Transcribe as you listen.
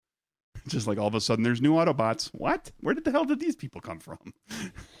Just like all of a sudden there's new Autobots. What? Where did the hell did these people come from?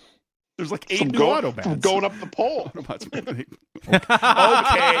 There's like 8 new Autobots. From going up the pole. Autobots. Okay.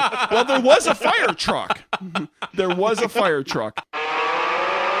 Well, there was a fire truck. There was a fire truck.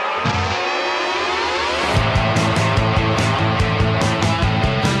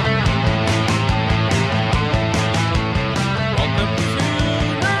 Welcome to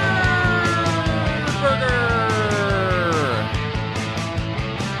Nerdburger!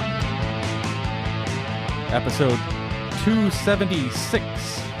 Episode 276.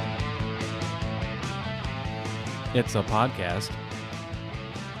 It's a podcast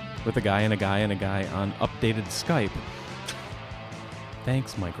with a guy and a guy and a guy on updated Skype.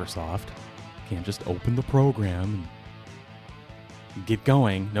 Thanks, Microsoft. Can't just open the program and get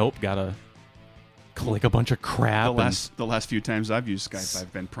going. Nope, gotta click a bunch of crap. The last few times I've used Skype,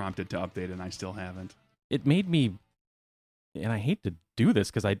 I've been prompted to update, and I still haven't. It made me, and I hate to do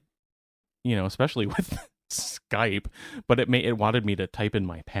this because especially with Skype, but it wanted me to type in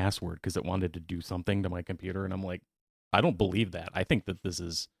my password because it wanted to do something to my computer, and I'm like, I don't believe that. I think that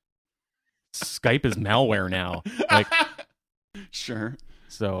Skype is malware now. Like, sure.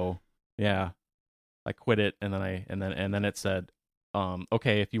 So yeah, I quit it, and then it said,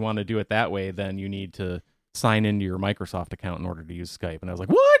 okay, if you want to do it that way, then you need to sign into your Microsoft account in order to use Skype. And I was like,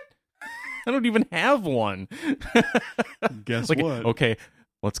 what? I don't even have one. Guess like, what? Okay,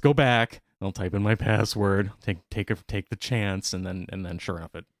 let's go back. I'll type in my password. Take the chance, and then sure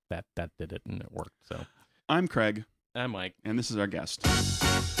enough, that did it, and it worked. So I'm Craig. I'm Mike, and this is our guest.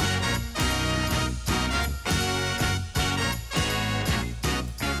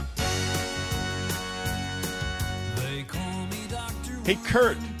 Hey,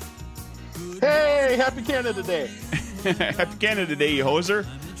 Kurt. Hey, happy Canada Day. Happy Canada Day, you hoser.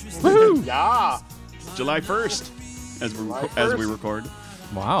 Woo! Yeah. July 1st, as we record.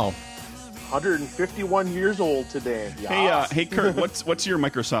 Wow. 151 years old today. Yeah. Hey, Kurt, what's your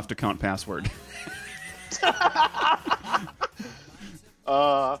Microsoft account password? Yeah.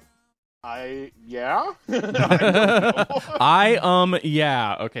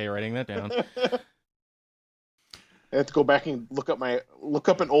 Yeah. Okay, writing that down. I have to go back and look up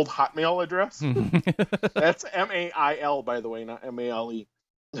an old Hotmail address. That's MAIL, by the way, not MALE.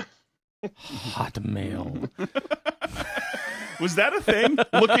 Hotmail. Was that a thing?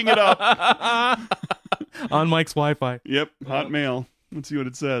 Looking it up on Mike's Wi-Fi. Yep, Hotmail. Let's see what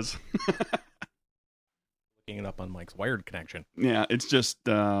it says. Looking it up on Mike's wired connection. Yeah, it's just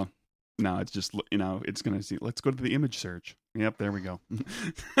no, it's just it's gonna see. Let's go to the image search. Yep, there we go.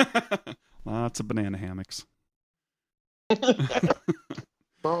 Lots of banana hammocks.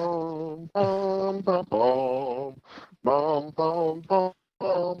 Bum, bum, bum, bum, bum, bum, bum,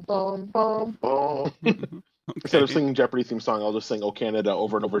 bum, bum, bum. Instead of singing Jeopardy theme song, I'll just sing "Oh Canada"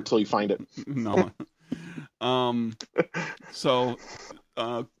 over and over until you find it. No. So,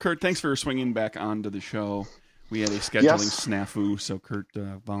 Kurt, thanks for swinging back onto the show. We had a scheduling snafu, so Kurt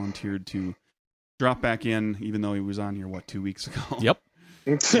volunteered to drop back in, even though he was on here 2 weeks ago. Yep.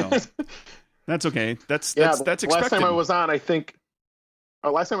 So, that's okay. That's expected. Last time I was on, I think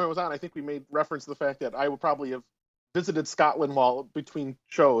we made reference to the fact that I would probably have visited Scotland while between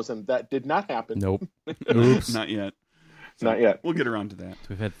shows, and that did not happen. Nope. Oops. Not yet. So not yet. We'll get around to that. So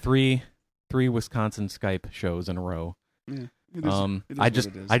we've had three Wisconsin Skype shows in a row. Yeah. I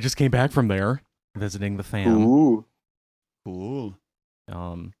just came back from there visiting the fam. Ooh. Cool.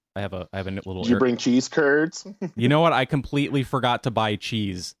 I have a little. Did you bring cheese curds? You know what? I completely forgot to buy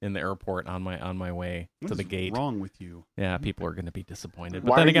cheese in the airport on my way to the gate. What's wrong with you? Yeah, people are going to be disappointed.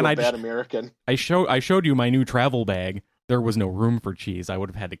 But Why then are again, you a bad American? I showed you my new travel bag. There was no room for cheese. I would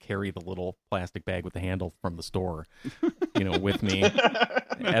have had to carry the little plastic bag with the handle from the store, with me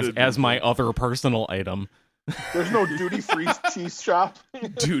as my other personal item. There's no duty-free cheese shop.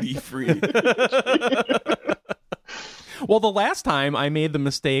 Duty-free. Well, the last time I made the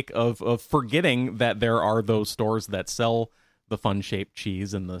mistake of forgetting that there are those stores that sell the fun-shaped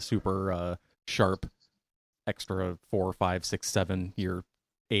cheese and the super sharp extra 4, 5, 6, 7 year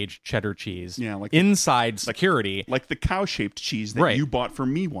aged cheddar cheese. Yeah, like inside security. Like the cow-shaped cheese that you bought for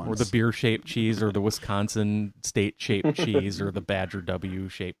me once. Or the beer-shaped cheese, or the Wisconsin state-shaped cheese, or the Badger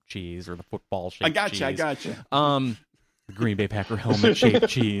W-shaped cheese, or the football-shaped cheese. I gotcha. The Green Bay Packer helmet-shaped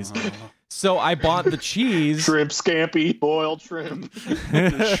cheese. So I bought the cheese. Shrimp scampi, boiled shrimp.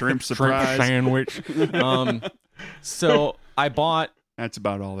 Shrimp surprise. Shrimp sandwich. So I bought... That's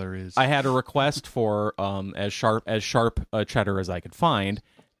about all there is. I had a request for as sharp a cheddar as I could find.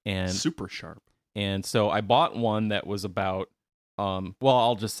 And super sharp. And so I bought one that was about...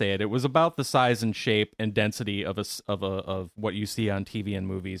 I'll just say it. It was about the size and shape and density of what you see on TV and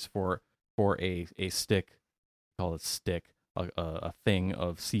movies for for a stick, call it stick, a thing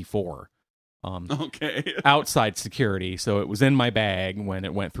of C4. Okay. Outside security, so it was in my bag when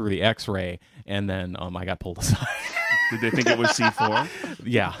it went through the X-ray, and then I got pulled aside. Did they think it was C4?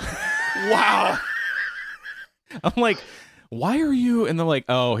 Yeah. Wow. I'm like, why are you? And they're like,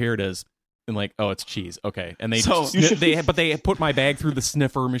 oh, here it is. And like, oh, it's cheese. Okay. And they they put my bag through the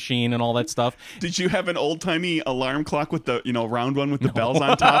sniffer machine and all that stuff. Did you have an old timey alarm clock with the round one with the bells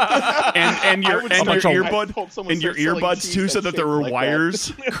on top, and your earbuds too, so that there were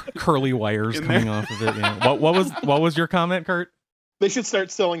wires, curly wires coming off of it? Yeah. What was your comment, Kurt? They should start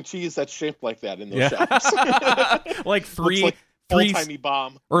selling cheese that's shaped like that in those shops. Like three old-timey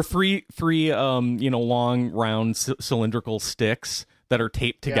bomb, or three long round cylindrical sticks that are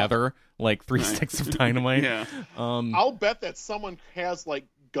taped together like three sticks of dynamite. Yeah. I'll bet that someone has like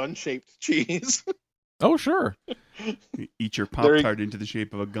gun-shaped cheese. Oh, sure. Eat your Pop-Tart into the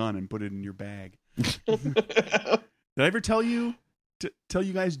shape of a gun and put it in your bag. Did I ever tell you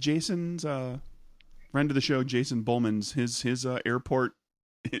guys Jason's friend of the show, Jason Bowman's his airport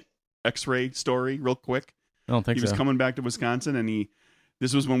X-ray story real quick? I don't think he was coming back to Wisconsin, and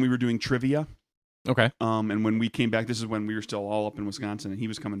this was when we were doing trivia. Okay. And when we came back, this is when we were still all up in Wisconsin, and he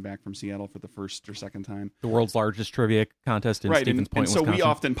was coming back from Seattle for the first or second time. The world's largest trivia contest in Stevens Point, Wisconsin. So we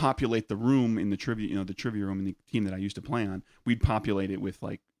often populate the room in the trivia, the trivia room in the team that I used to play on. We'd populate it with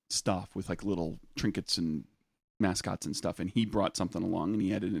like stuff, with like little trinkets and mascots and stuff. And he brought something along, and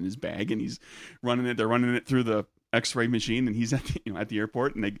he had it in his bag, and he's running it. They're running it through the X-ray machine, and he's at the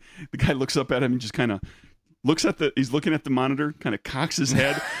airport, and the guy looks up at him and just kind of he's looking at the monitor, kind of cocks his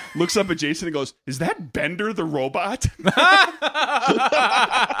head, looks up at Jason and goes, "Is that Bender the robot?"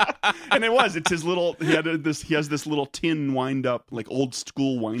 And it's his little, he has this little tin wind up, like old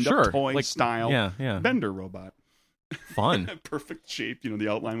school wind up toy style Bender robot. Fun. Perfect shape, the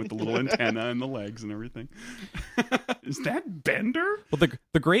outline with the little antenna and the legs and everything. Is that Bender? Well,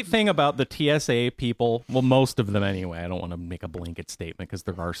 the great thing about the TSA people, well, most of them anyway, I don't want to make a blanket statement because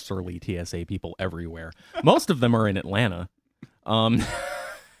there are surly TSA people everywhere. Most of them are in Atlanta.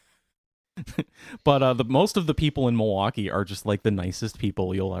 But most of the people in Milwaukee are just like the nicest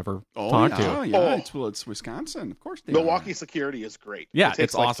people you'll ever talk to. Oh, yeah. It's Wisconsin. Of course they Milwaukee security is great. Yeah, it takes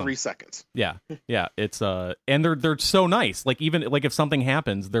it's awesome. 3 seconds. Yeah. It's and they're so nice. Like even like if something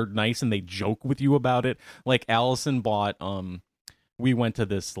happens, they're nice and they joke with you about it. Like Allison bought we went to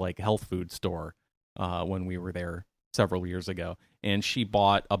this like health food store when we were there several years ago, and she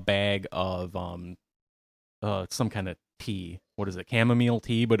bought a bag of some kind of tea. What is it? Chamomile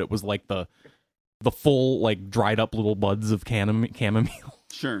tea, but it was like the full like dried up little buds of chamomile.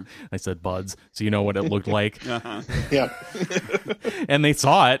 Sure. I said buds, so you know what it looked like. Uh-huh. Yeah. And they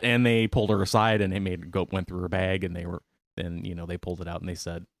saw it and they pulled her aside and they went through her bag and they pulled it out and they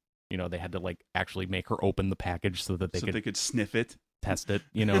said, they had to like actually make her open the package so that they could sniff it. Test it,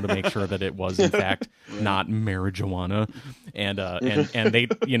 to make sure that it was in fact not marijuana, and they,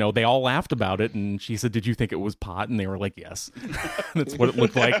 they all laughed about it, and she said, "Did you think it was pot?" And they were like, "Yes." That's what it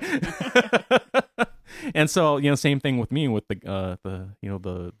looked like. And so, same thing with me with the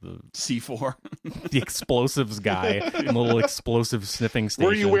C4, the explosives guy, and the little explosive sniffing station.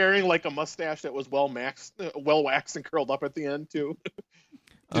 Were you wearing like a mustache that was well waxed and curled up at the end too?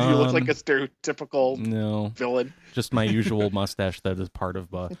 Did you look like a stereotypical villain? Just my usual mustache that is part of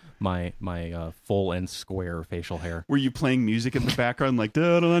my full and square facial hair. Were you playing music in the background like?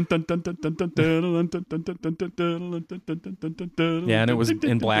 Yeah, and it was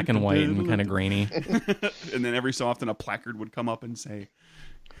in black and white and kind of grainy. And then every so often a placard would come up and say,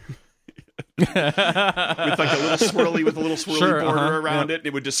 with like a little swirly border around it.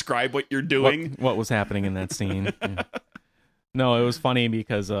 It would describe what you're doing. What was happening in that scene. Yeah. No, it was funny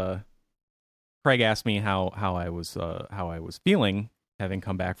because Craig asked me how I was feeling having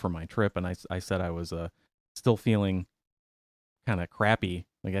come back from my trip, and I said I was still feeling kind of crappy.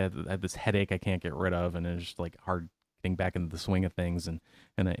 Like I had this headache I can't get rid of, and it was just like hard getting back into the swing of things. And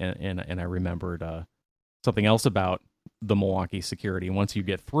I remembered something else about the Milwaukee security. Once you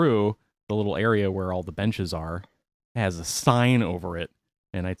get through the little area where all the benches are, it has a sign over it,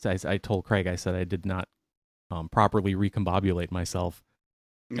 and I told Craig, I said I did not properly recombobulate myself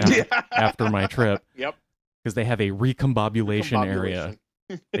after my trip. Yep. Because they have a recombobulation area.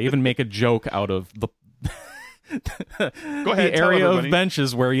 They even make a joke out of the Go ahead, the area of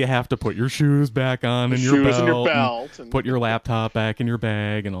benches where you have to put your shoes back on and your belt, and put your laptop back in your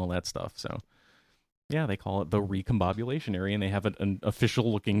bag and all that stuff. So yeah, they call it the recombobulation area, and they have an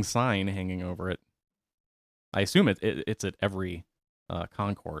official looking sign hanging over it. I assume it's at every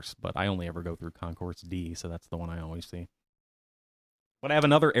concourse, but I only ever go through concourse D, so that's the one I always see. But I have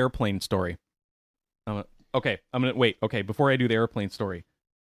another airplane story. Okay, I'm gonna wait. Okay, before I do the airplane story,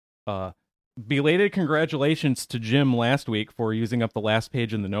 belated congratulations to Jim last week for using up the last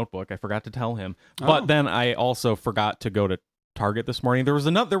page in the notebook. I forgot to tell him, but then I also forgot to go to Target this morning. There was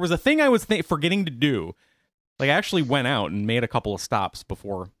a thing I was forgetting to do. Like, I actually went out and made a couple of stops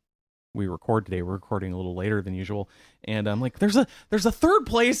before we record today. We're recording a little later than usual, and I'm like, there's a third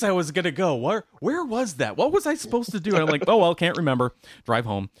place I was gonna go. Where was that? What was I supposed to do? And I'm like, oh well, can't remember. Drive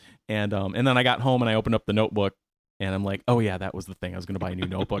home, and then I got home and I opened up the notebook, and I'm like, oh yeah, that was the thing. I was gonna buy a new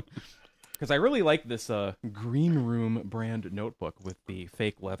notebook because I really like this Green Room brand notebook with the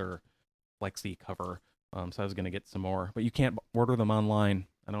fake leather flexi cover. So I was gonna get some more, but you can't order them online.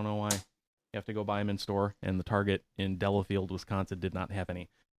 I don't know why. You have to go buy them in store, and the Target in Delafield, Wisconsin, did not have any.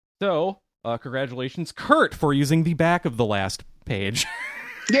 So, congratulations, Kurt, for using the back of the last page.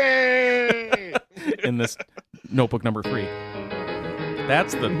 Yay! In this notebook number 3.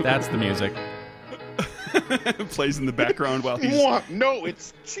 That's the music. Plays in the background while he's... No,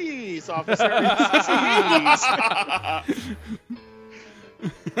 it's cheese, officer. It's cheese.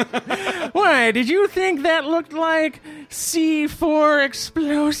 Why, did you think that looked like C4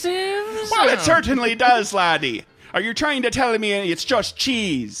 explosives? Well, it certainly does, laddie. Are you trying to tell me it's just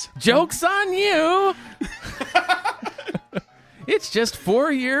cheese? Joke's on you. It's just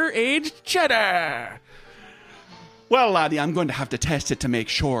 4-year aged cheddar. Well, laddie, I'm going to have to test it to make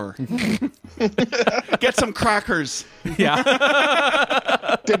sure. Get some crackers.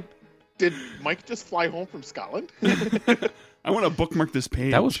 Yeah. Did Mike just fly home from Scotland? I want to bookmark this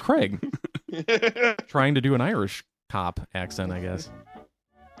page. That was Craig. Trying to do an Irish cop accent, I guess.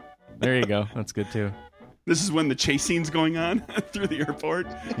 There you go. That's good, too. This is when the chase scene's going on through the airport.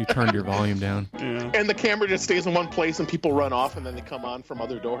 You turned your volume down. Yeah. And the camera just stays in one place and people run off and then they come on from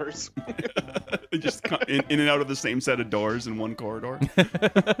other doors. They just come in and out of the same set of doors in one corridor.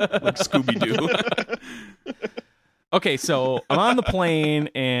 Like Scooby-Doo. Okay, so I'm on the plane,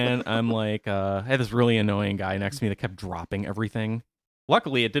 and I'm like, I had this really annoying guy next to me that kept dropping everything.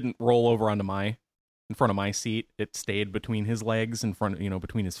 Luckily, it didn't roll over in front of my seat. It stayed between his legs,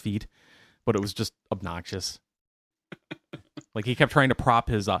 between his feet. But it was just obnoxious. Like, he kept trying to prop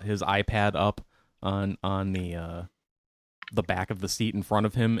his iPad up on the back of the seat in front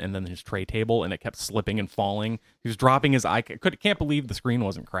of him, and then his tray table, and it kept slipping and falling. He was dropping his can't believe the screen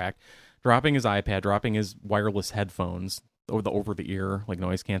wasn't cracked. Dropping his iPad, dropping his wireless headphones, or the over-the-ear, like,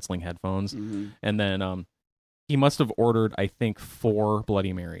 noise-canceling headphones. Mm-hmm. And then he must have ordered, I think, 4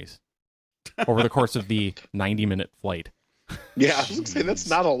 Bloody Marys over the course of the 90-minute flight. Yeah, I was going to say, that's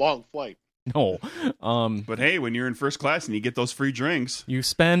not a long flight. No. But hey, when you're in first class and you get those free drinks... You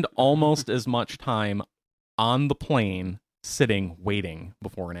spend almost as much time on the plane sitting, waiting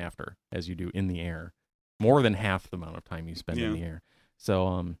before and after as you do in the air. More than half the amount of time you spend in the air.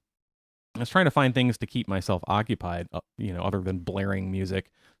 So, I was trying to find things to keep myself occupied, other than blaring music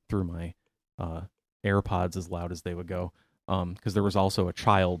through my AirPods as loud as they would go. Because there was also a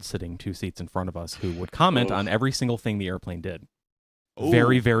child sitting 2 seats in front of us who would comment on every single thing the airplane did. Ooh.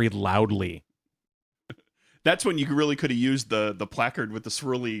 Very, very loudly. That's when you really could have used the placard with the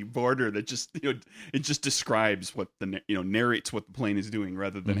swirly border that just it just describes what narrates what the plane is doing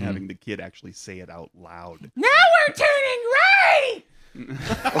rather than having the kid actually say it out loud. Now we're turning right.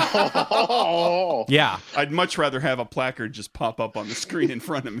 Yeah, I'd much rather have a placard just pop up on the screen in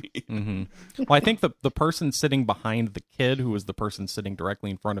front of me. Mm-hmm. Well, I think the person sitting behind the kid, who was the person sitting directly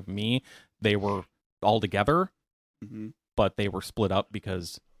in front of me, they were all together, but they were split up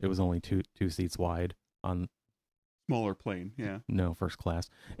because it was only two seats wide on smaller plane. Yeah, no, first class,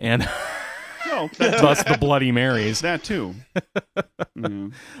 and thus the Bloody Marys. That too.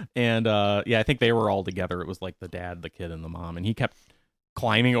 And I think they were all together. It was like the dad, the kid, and the mom, and he kept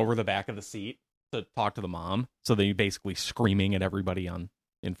climbing over the back of the seat to talk to the mom. So they basically screaming at everybody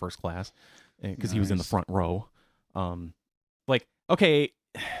in first class because he was in the front row. Okay,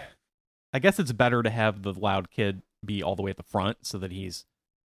 I guess it's better to have the loud kid be all the way at the front so that he's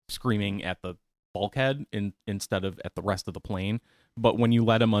screaming at the bulkhead instead of at the rest of the plane. But when you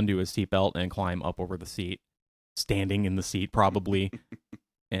let him undo his seatbelt and climb up over the seat, standing in the seat probably,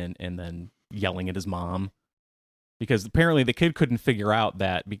 and then yelling at his mom, because apparently the kid couldn't figure out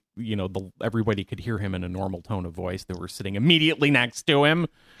that everybody could hear him in a normal tone of voice. They were sitting immediately next to him.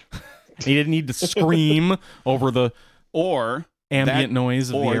 He didn't need to scream over the ambient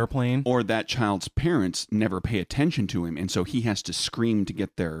noise of the airplane. Or that child's parents never pay attention to him, and so he has to scream to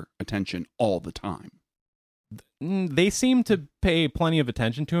get their attention all the time. They seem to pay plenty of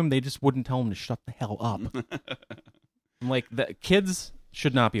attention to him. They just wouldn't tell him to shut the hell up. Like, the kids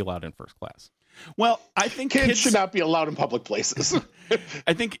should not be allowed in first class. Well, I think Kids should not be allowed in public places.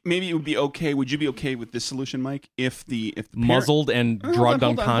 I think maybe it would be okay. Would you be okay with this solution, Mike? If the parent, Muzzled and drugged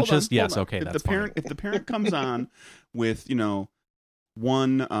unconscious? Yes, okay, if that's the parent, fine. If the parent comes on with,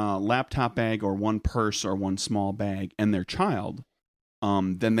 one laptop bag or one purse or one small bag and their child,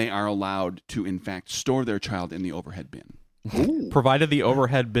 then they are allowed to, in fact, store their child in the overhead bin. Ooh. Provided the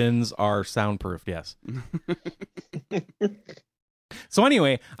overhead bins are soundproofed, yes. So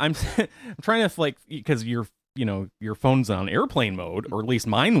anyway, I'm trying to because your phone's on airplane mode, or at least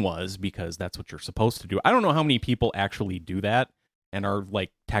mine was, because that's what you're supposed to do. I don't know how many people actually do that and are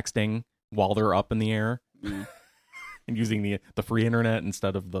like texting while they're up in the air and using the free internet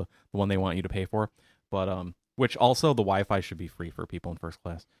instead of the one they want you to pay for. But which also the Wi-Fi should be free for people in first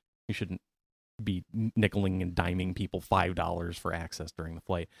class. You shouldn't be nickeling and diming people $5 for access during the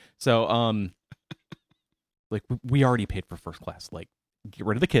flight. So like we already paid for first class. Like, get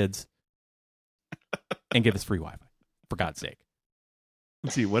rid of the kids and give us free Wi-Fi, for God's sake.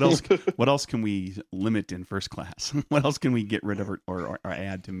 Let's see, what else can we limit in first class? What else can we get rid of or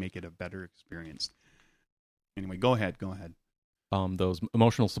add to make it a better experience? Anyway, go ahead. Those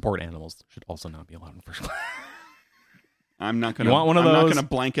emotional support animals should also not be allowed in first class. I'm not going to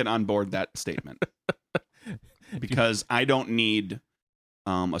blanket on board that statement because I don't need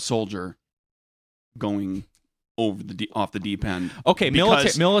a soldier going over off the deep end. Okay,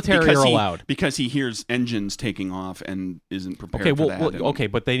 military are allowed because he hears engines taking off and isn't prepared. Okay, for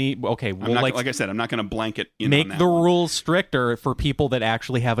that. But they need. Okay, well, like I said, I'm not going to blanket. Make the rules stricter for people that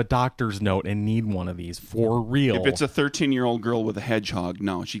actually have a doctor's note and need one of these for real. If it's a 13-year-old girl with a hedgehog,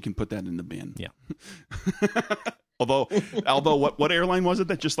 no, she can put that in the bin. Yeah. Although, what airline was it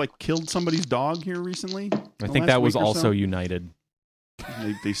that just like killed somebody's dog here recently? I think that was also United.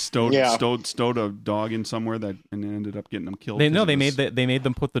 They stowed a dog in somewhere and ended up getting them killed. They made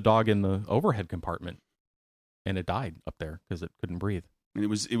them put the dog in the overhead compartment, and it died up there because it couldn't breathe. And it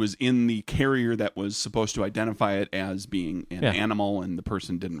was in the carrier that was supposed to identify it as being an animal, and the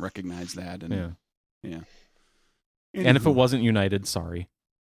person didn't recognize that. And yeah. And if it wasn't United, sorry,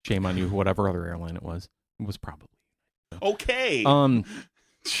 shame on you. Whatever other airline it was probably okay.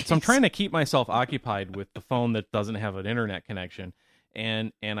 So I'm trying to keep myself occupied with the phone that doesn't have an internet connection.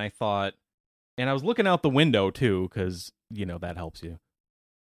 And I thought, and I was looking out the window too, because that helps you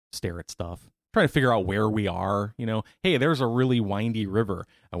stare at stuff. Trying to figure out where we are. Hey, there's a really windy river.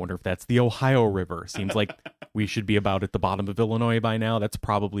 I wonder if that's the Ohio River. Seems like we should be about at the bottom of Illinois by now. That's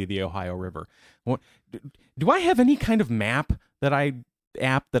probably the Ohio River. Do I have any kind of app that I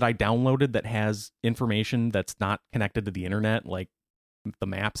downloaded that has information that's not connected to the internet, like the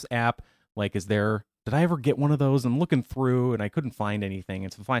Maps app? Like, did I ever get one of those? I'm looking through and I couldn't find anything.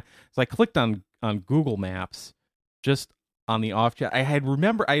 So I clicked on Google Maps just on the off chance. I had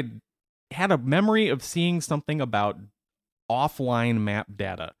a memory of seeing something about offline map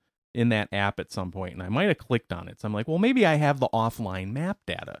data in that app at some point, and I might have clicked on it. So I'm like, well, maybe I have the offline map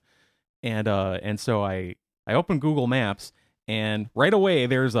data. And so I opened Google Maps, and right away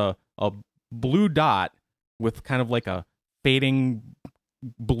there's a blue dot with kind of like a fading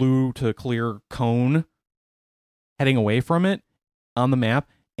blue to clear cone heading away from it on the map,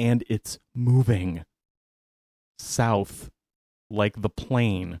 and it's moving south like the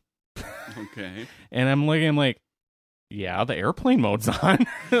plane. Okay. And I'm like, yeah, the airplane mode's on.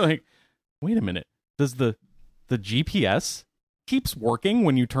 Like, wait a minute. Does the GPS keeps working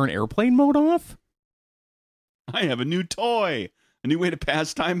when you turn airplane mode off? I have a new toy. A new way to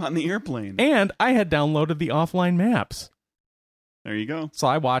pass time on the airplane. And I had downloaded the offline maps. There you go. So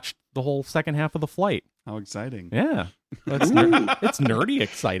I watched the whole second half of the flight. How exciting. Yeah. It's nerdy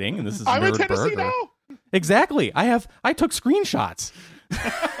exciting, and this is I'm Nerd in Tennessee Burger. now. Exactly. I took screenshots.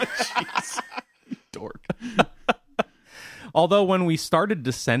 Jeez. Dork. Although when we started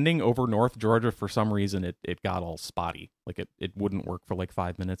descending over North Georgia, for some reason it got all spotty. Like it wouldn't work for like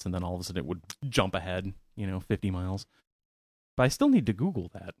 5 minutes, and then all of a sudden it would jump ahead, 50 miles. But I still need to Google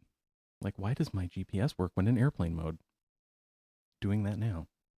that. Like, why does my GPS work when in airplane mode? Doing that now.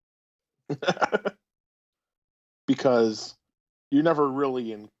 Because you're never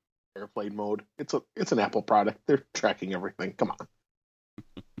really in airplane mode. It's an Apple product. They're tracking everything. Come on.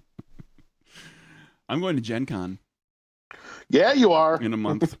 I'm going to Gen Con. Yeah, you are. In a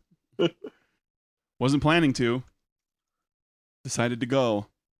month. Wasn't planning to. Decided to go.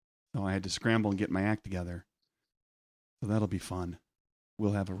 So I had to scramble and get my act together. So that'll be fun.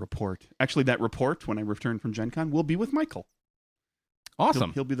 We'll have a report. Actually, that report, when I return from Gen Con, will be with Michael.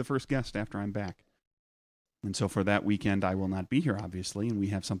 Awesome. He'll be the first guest after I'm back. And so for that weekend, I will not be here, obviously, and we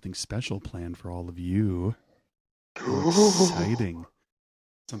have something special planned for all of you. Exciting.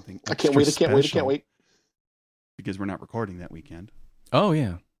 something. I can't wait. I can't wait. I can't wait. Because we're not recording that weekend. Oh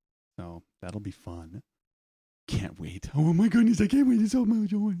yeah. So that'll be fun. Can't wait. Oh my goodness, I can't wait. It's so much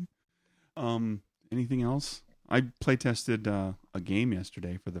joy. Anything else? I play tested a game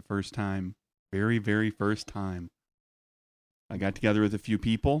yesterday for the first time. Very, very first time. I got together with a few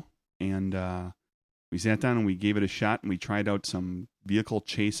people and we sat down and we gave it a shot and we tried out some vehicle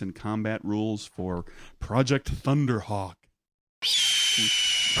chase and combat rules for Project Thunderhawk.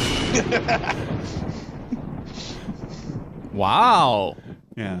 Wow.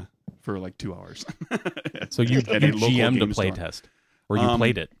 Yeah, for like 2 hours. So you At a local GM'd a game play store. test, or you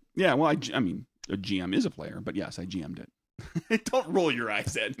played it. Yeah, well, I mean, a GM is a player, but yes, I GM'd it. Don't roll your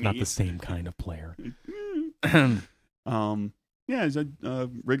eyes at me. Not the same kind of player. Yeah, as a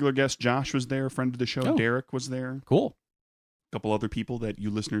regular guest, Josh was there. A friend of the show, Oh. Derek was there. Cool. A couple other people that you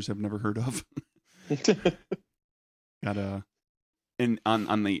listeners have never heard of. And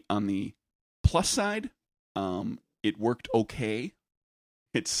on the plus side, it worked okay.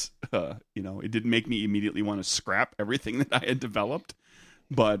 It's it didn't make me immediately want to scrap everything that I had developed,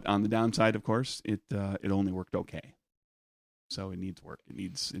 but on the downside, of course, it only worked okay. So it needs work. It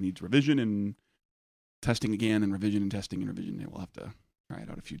needs revision and testing again, and revision and testing and revision. We'll have to try it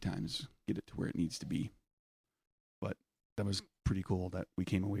out a few times, get it to where it needs to be. But that was pretty cool that we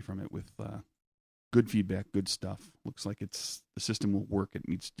came away from it with good feedback, good stuff. Looks like the system will work.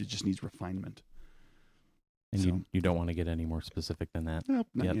 It just needs refinement. And So- you don't want to get any more specific than that. Nope,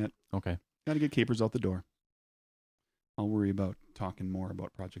 not Yet. yet. Okay. Got to get Capers out the door. I'll worry about talking more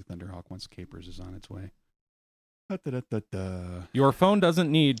about Project Thunderhawk once Capers is on its way. Da-da-da-da-da. Your phone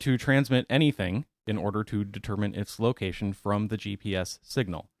doesn't need to transmit anything in order to determine its location from the GPS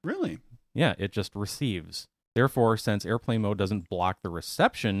signal. Really? Yeah, it just receives. Therefore, since airplane mode doesn't block the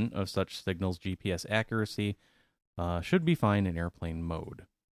reception of such signals, GPS accuracy should be fine in airplane mode.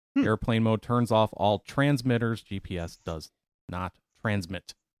 Airplane mode turns off all transmitters. GPS does not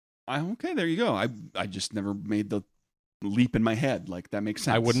transmit. Okay, there you go. I just never made the leap in my head. Like, that makes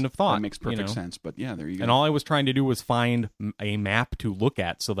sense. I wouldn't have thought, That makes perfect you know. sense. But yeah, there you go. And all I was trying to do was find a map to look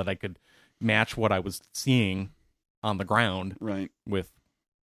at so that I could match what I was seeing on the ground Right. with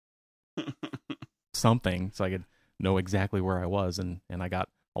something so I could know exactly where I was, and I got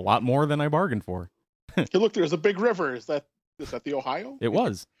a lot more than I bargained for. Hey, look, there's a big river. Is that the Ohio? It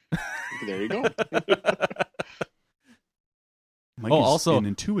was. There you go. Mike Oh, is also- an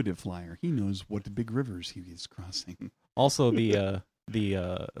intuitive flyer. He knows what big rivers he is crossing. Also, the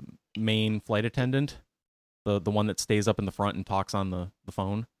main flight attendant, the one that stays up in the front and talks on the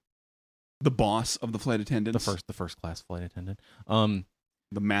phone, The boss of the flight attendants. the first class flight attendant.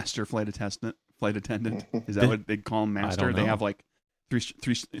 The master flight attendant. Is that what they call him? Master. don't They know. have like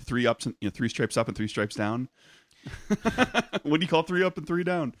three ups and 3 stripes up and 3 stripes down. What do you call 3 up and 3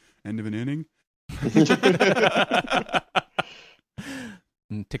 down? End of an inning.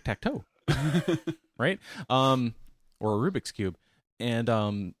 Tic-tac-toe, right? Or a Rubik's Cube.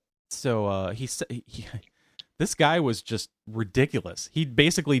 And so this guy was just ridiculous. He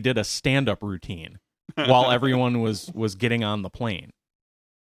basically did a stand-up routine while everyone was getting on the plane.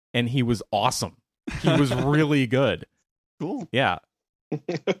 And he was awesome. He was really good. Cool. Yeah.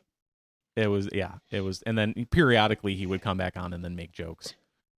 It was, and then periodically he would come back on and then make jokes.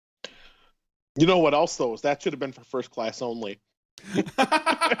 You know what else, though? That should have been for first class only.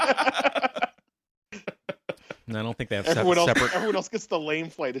 And I don't think they have Everyone separate else gets the lame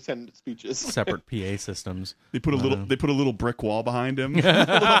flight attendant speeches. separate PA systems. They put a little brick wall behind him.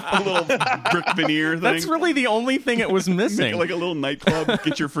 a little brick veneer thing. That's really the only thing it was Make missing. it like a little nightclub.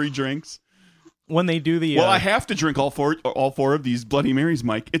 Get your free drinks. When they do the Well, I have to drink all four of these Bloody Marys,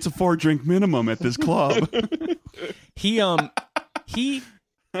 Mike. It's a 4-drink minimum at this club. he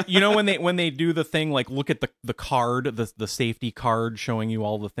you know, when they do the thing, like look at the card, the safety card showing you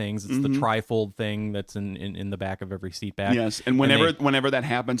all the things. It's the trifold thing that's in the back of every seat back. Yes, and whenever that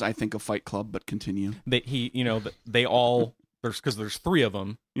happens, I think of Fight Club. But continue. They all there's 3 of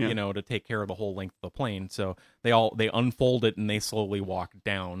them, Yeah. you know, to take care of the whole length of the plane. So they unfold it and they slowly walk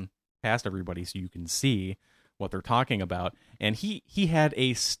down past everybody so you can see what they're talking about. And he had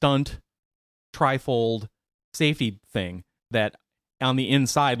a stunt trifold safety thing that on the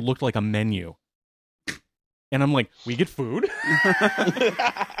inside looked like a menu. And I'm like, we get food?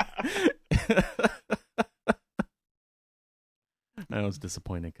 I was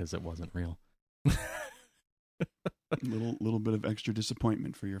disappointed because it wasn't real. Little bit of extra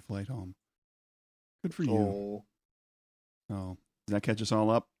disappointment for your flight home. Good for you. Oh, Oh, does that catch us all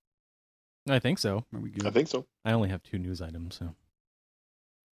up? I think so. Are we good? I think so. I only have 2 news items, so.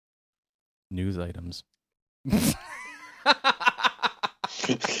 News items.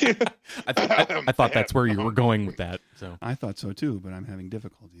 I thought that's where you were going with that. So I thought so too, but I'm having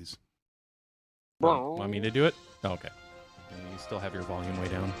difficulties. want me to do it? Oh, okay. You still have your volume way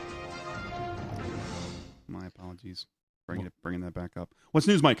down. My apologies. Bringing that back up. What's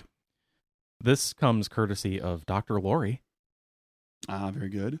news, Mike? This comes courtesy of Dr. Lori, Very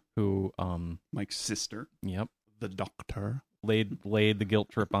good. who Mike's sister, yep, the doctor. laid the guilt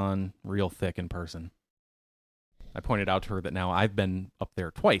trip on real thick in person. I pointed out to her that now I've been up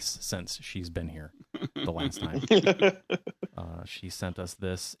there twice since she's been here the last time. She sent us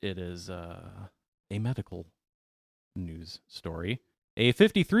this. It is a medical news story. A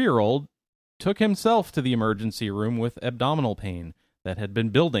 53-year-old took himself to the emergency room with abdominal pain that had been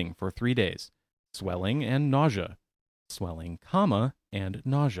building for 3 days. Swelling and nausea. Swelling, and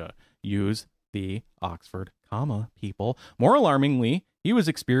nausea. Use the Oxford, people. More alarmingly, he was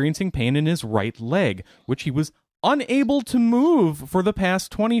experiencing pain in his right leg, which he was unable to move for the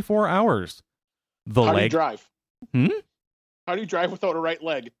past 24 hours. How do you drive? Hmm? How do you drive without a right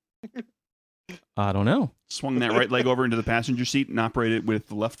leg? I don't know. Swung that right leg over into the passenger seat and operated with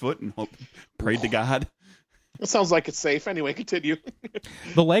the left foot and prayed to God. It sounds like it's safe. Anyway, continue.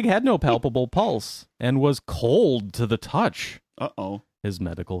 The leg had no palpable pulse and was cold to the touch. Uh-oh. His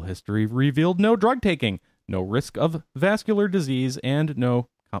medical history revealed no drug taking, no risk of vascular disease, and no,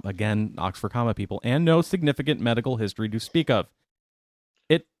 again, Oxford, people, and no significant medical history to speak of.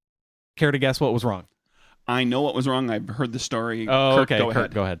 Care to guess what was wrong? I know what was wrong. I've heard the story. Oh, Kurt, okay. go Kurt,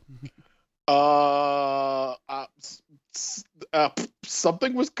 ahead. go ahead.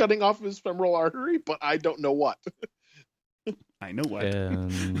 Something was cutting off his femoral artery, but I don't know what. I know what.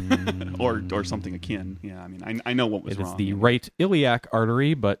 Or something akin. Yeah, I mean, I know what was wrong. It is the right iliac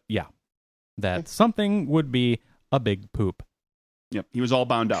artery, but yeah, that something would be a big poop. Yep, he was all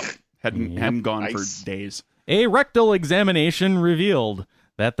bound up. Hadn't gone Nice. for days. A rectal examination revealed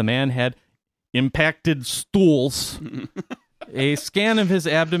that the man had impacted stools. A scan of his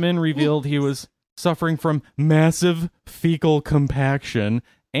abdomen revealed he was suffering from massive fecal compaction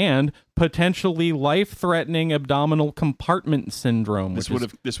and potentially life-threatening abdominal compartment syndrome. This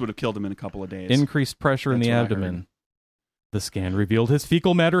would have killed him in a couple of days. Increased pressure in That's the what I abdomen. heard. The scan revealed his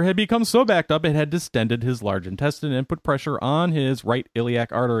fecal matter had become so backed up it had distended his large intestine and put pressure on his right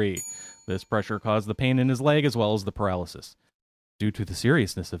iliac artery. This pressure caused the pain in his leg as well as the paralysis. Due to the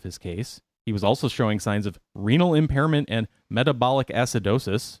seriousness of his case, he was also showing signs of renal impairment and metabolic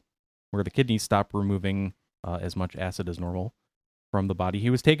acidosis, where the kidneys stop removing as much acid as normal from the body. He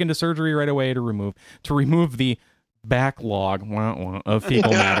was taken to surgery right away to remove the backlog of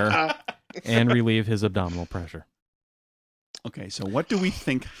fecal matter and relieve his abdominal pressure. Okay, so what do we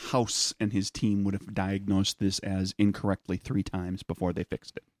think House and his team would have diagnosed this as incorrectly 3 times before they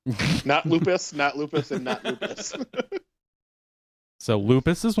fixed it? Not lupus, and not lupus. So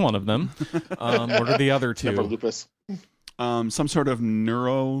lupus is one of them. What are the other two? Never lupus. Some sort of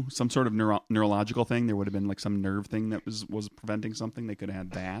neurological thing. There would have been like some nerve thing that was preventing something. They could have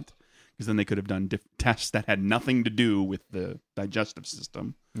had that, because then they could have done tests that had nothing to do with the digestive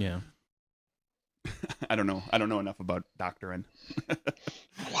system. Yeah. I don't know enough about doctoring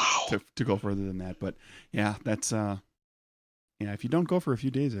Wow. to go further than that. But yeah, that's if you don't go for a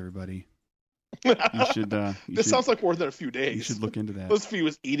few days, everybody, you should. Sounds like more than a few days. You should look into that. This he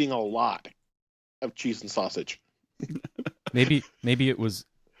was eating a lot of cheese and sausage. Maybe it was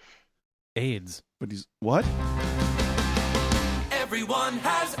AIDS. But he's what? Everyone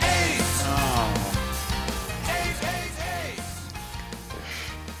has AIDS. Oh. AIDS, AIDS, AIDS.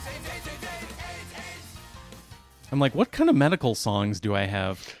 I'm like, what kind of medical songs do I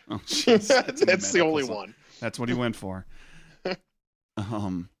have? Oh, jeez. That's the only one. That's what he went for.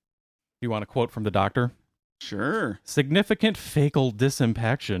 You want a quote from the doctor? Sure. Significant fecal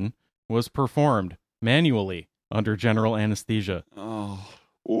disimpaction was performed manually under general anesthesia Oh.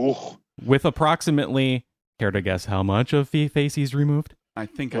 Ooh. with approximately, care to guess how much of the feces removed? I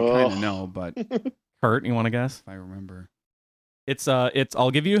think I kind of know, but if Kurt, you want to guess? I remember. It's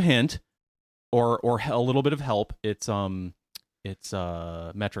I'll give you a hint or a little bit of help. It's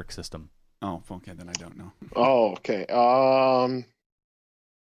a metric system. Oh, okay, then I don't know. Oh, okay.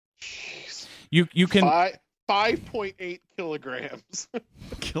 Jeez. You can 5.8 kilograms.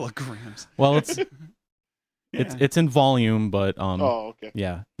 Kilograms. well it's Yeah. it's in volume, but Oh, okay.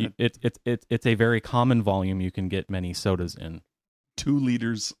 yeah, it's a very common volume. You can get many sodas in 2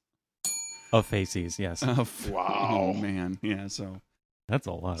 liters of feces. Yes, of. Wow. Oh man, yeah. So that's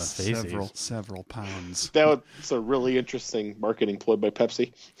a lot of feces. several pounds. That's a really interesting marketing ploy by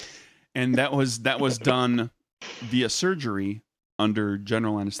Pepsi. And that was done via surgery under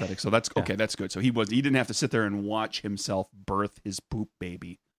general anesthetic. So that's okay. That's good. So he didn't have to sit there and watch himself birth his poop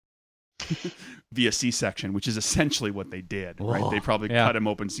baby via C-section, which is essentially what they did. Right? They probably cut him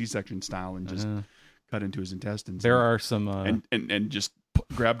open C-section style and just cut into his intestines. There are some and just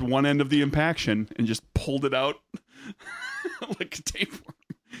grabbed one end of the impaction and just pulled it out like a tapeworm.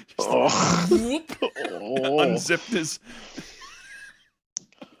 Unzipped his.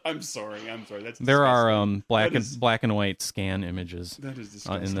 I'm sorry. That's there are black and white scan images that is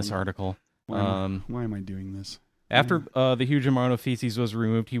disgusting. In this article. Why am I doing this? After the huge amount of feces was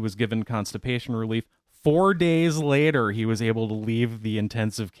removed, he was given constipation relief. 4 days later, he was able to leave the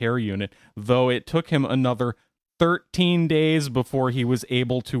intensive care unit, though it took him another 13 days before he was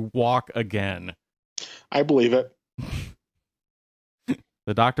able to walk again. I believe it.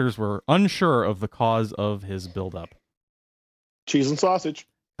 The doctors were unsure of the cause of his buildup. Cheese and sausage.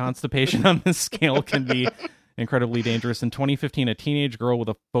 Constipation on this scale can be incredibly dangerous. In 2015, a teenage girl with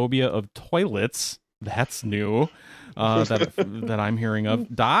a phobia of toilets, that's new, that I'm hearing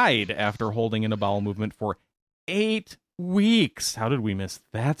of, died after holding in a bowel movement for 8 weeks. How did we miss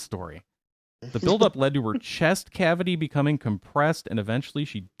that story? The buildup led to her chest cavity becoming compressed, and eventually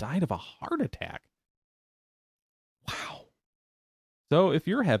she died of a heart attack. Wow. So if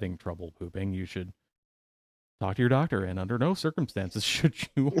you're having trouble pooping, you should talk to your doctor, and under no circumstances should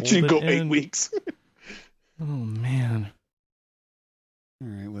you hold You it go in. 8 weeks. Oh, man. All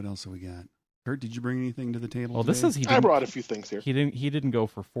right, what else have we got? Kurt, did you bring anything to the table? Well, this today? says he I didn't, brought a few things here. he didn't go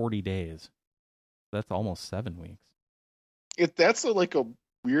for 40 days. That's almost 7 weeks. That's like a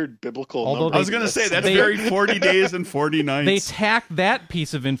weird biblical Although number. I was going to say that's They- very 40 days and 40 nights. They tack that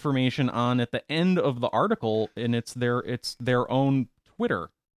piece of information on at the end of the article, and it's their own Twitter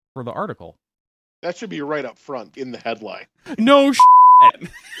for the article. That should be right up front in the headline. No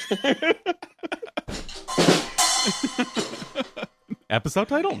Episode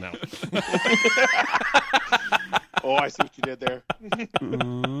title? No. Oh, I see what you did there.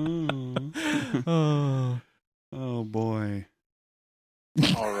 Oh boy.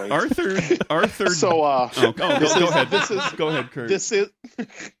 All right. Arthur. So, go ahead, Kurt. This is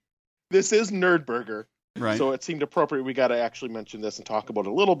Nerdburger. Right. So it seemed appropriate. We got to actually mention this and talk about it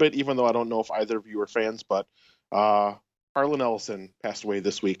a little bit, even though I don't know if either of you are fans. But Harlan Ellison passed away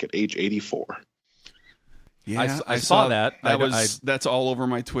this week at age 84. Yeah, I saw that. That's all over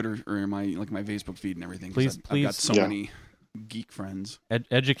my Twitter or my Facebook feed and everything. Please, I've got so many geek friends.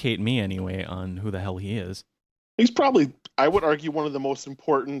 Educate me anyway on who the hell he is. He's probably, I would argue, one of the most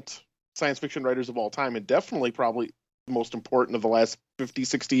important science fiction writers of all time, and definitely probably the most important of the last 50,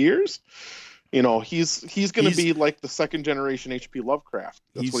 60 years. You know, he's going to be like the second generation H.P. Lovecraft.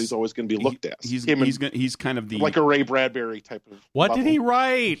 That's what he's always going to be looked at. He's kind of the like a Ray Bradbury type of. What level. did he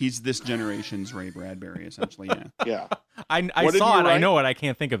write? He's this generation's Ray Bradbury, essentially. Yeah. Yeah. I What did saw he it. I write? know it. I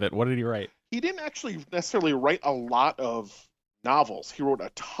can't think of it. What did he write? He didn't actually necessarily write a lot of novels. He wrote a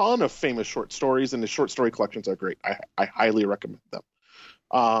ton of famous short stories, and his short story collections are great. I highly recommend them.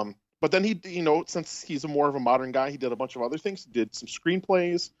 But then he, since he's more of a modern guy, he did a bunch of other things. He did some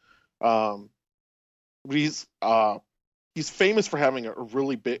screenplays. He's famous for having a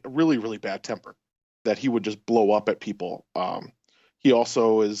really bad temper that he would just blow up at people. He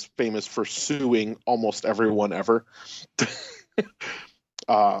also is famous for suing almost everyone ever.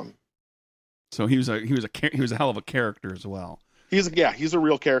 So he was a hell of a character as well. He's a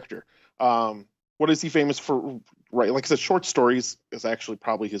real character. What is he famous for? Right, like I said, short stories is actually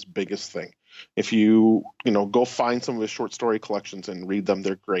probably his biggest thing. If you go find some of his short story collections and read them,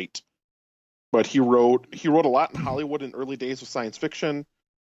 they're great. But he wrote a lot in Hollywood in early days of science fiction,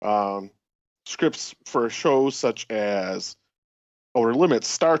 scripts for shows such as Outer Limits,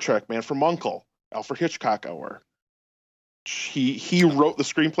 Star Trek, Man from U.N.C.L.E., Alfred Hitchcock Hour. He wrote the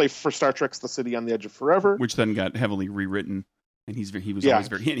screenplay for Star Trek's The City on the Edge of Forever, which then got heavily rewritten, and he was always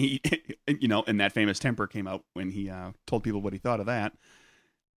very and that famous temper came out when he told people what he thought of that.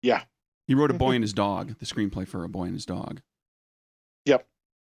 Yeah, he wrote A Boy and His Dog, the screenplay for A Boy and His Dog. Yep.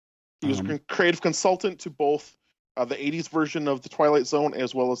 He was a creative consultant to both the 80s version of The Twilight Zone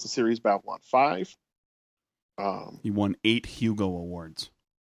as well as the series Babylon 5. He won 8 Hugo Awards.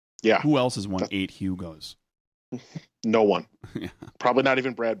 Yeah. Who else has won 8 Hugos? No one. Yeah. Probably not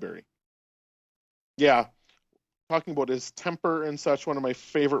even Bradbury. Yeah. Talking about his temper and such, one of my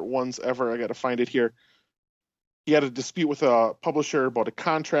favorite ones ever. I got to find it here. He had a dispute with a publisher about a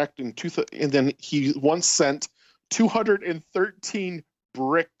contract and then he once sent 213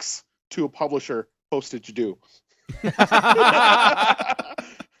 bricks to a publisher, postage due.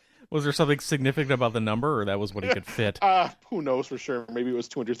 Was there something significant about the number, or that was what he could fit? Who knows for sure? Maybe it was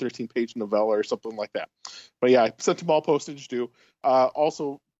 213-page novella or something like that. But yeah, I sent him all postage due.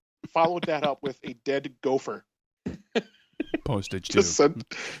 Also, followed that up with a dead gopher. Postage too. Just sent,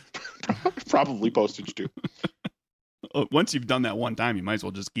 probably postage due. Once you've done that one time, you might as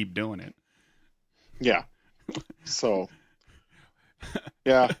well just keep doing it. Yeah. So,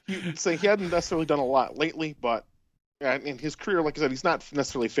 yeah, he hadn't necessarily done a lot lately, but in his career, like I said, he's not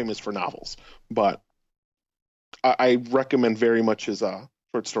necessarily famous for novels, but I recommend very much his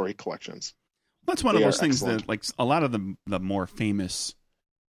short story collections. That's one of those things excellent. that, like, a lot of the more famous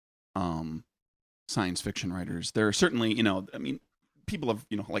science fiction writers, there are certainly, I mean, people have,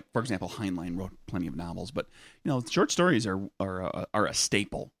 like, for example, Heinlein wrote plenty of novels, but, short stories are a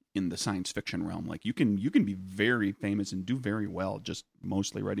staple in the science fiction realm. Like, you can be very famous and do very well just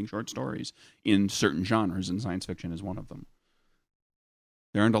mostly writing short stories in certain genres, and science fiction is one of them.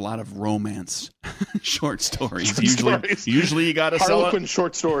 There aren't a lot of romance short stories. Usually you got to sell Harlequin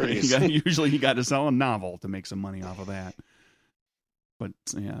short stories. Usually you got to sell a novel to make some money off of that. But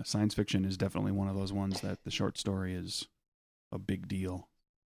yeah, science fiction is definitely one of those ones that the short story is a big deal.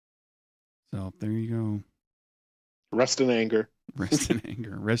 So there you go. Rest in anger. Rest in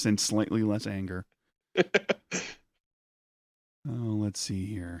anger. Rest in slightly less anger. Let's see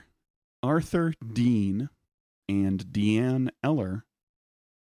here. Arthur Dean and Deanne Eller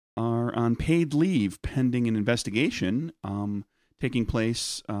are on paid leave pending an investigation taking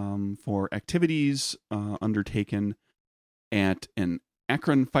place for activities undertaken at an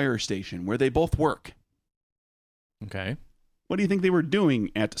Akron fire station where they both work. Okay. What do you think they were doing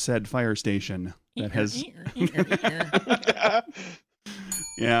at said fire station that has?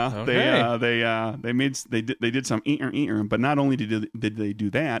 Yeah, Okay. they did some eater, but not only did they do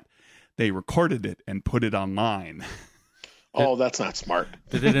that, they recorded it and put it online. Oh, that's not smart.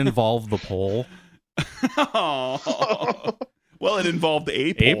 Did it involve the pole? Oh. Well, it involved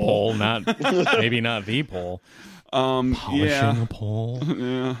a pole. A pole, maybe not the pole. Polishing a pole.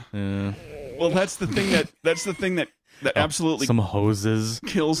 Yeah. Yeah. Well, that's the thing that absolutely Some hoses.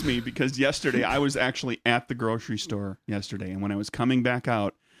 kills me, because yesterday I was actually at the grocery store yesterday, and when I was coming back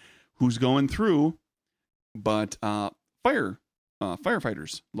out, who's going through but firefighters,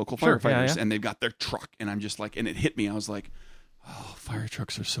 local Sure, firefighters, yeah. and they've got their truck, and I'm just like, and it hit me. I was like, oh, fire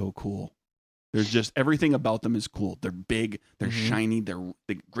trucks are so cool. There's just everything about them is cool. They're big, they're shiny, they're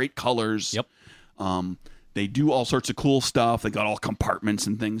great colors. Yep. They do all sorts of cool stuff. They got all compartments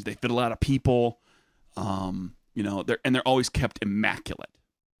and things. They fit a lot of people. They're always kept immaculate.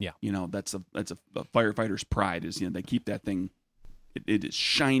 Yeah. That's a firefighter's pride is, they keep that thing. It is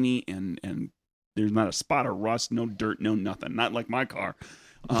shiny and there's not a spot of rust, no dirt, no nothing. Not like my car.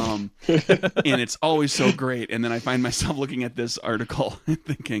 And it's always so great. And then I find myself looking at this article and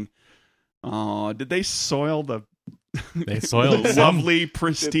thinking, oh, did they soil the lovely,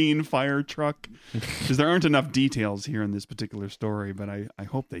 pristine fire truck? Because there aren't enough details here in this particular story, but I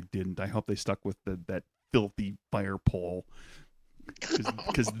hope they didn't. I hope they stuck with that filthy fire pole,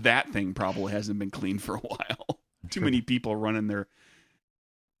 because that thing probably hasn't been cleaned for a while. Too many people running their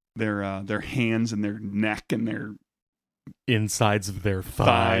hands and their neck and their Insides of their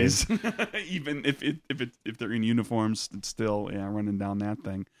thighs. Even if they're in uniforms, it's still running down that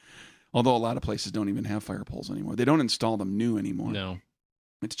thing. Although a lot of places don't even have fire poles anymore. They don't install them new anymore. No.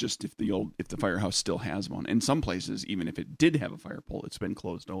 It's just if the firehouse still has one. In some places, even if it did have a fire pole, it's been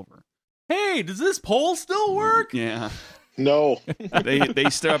closed over. Hey, does this pole still work? Yeah. No. they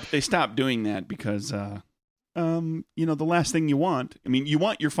stopped doing that because the last thing you want, you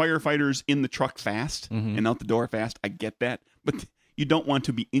want your firefighters in the truck fast and out the door fast. I get that, but you don't want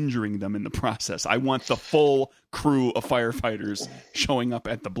to be injuring them in the process. I want the full crew of firefighters showing up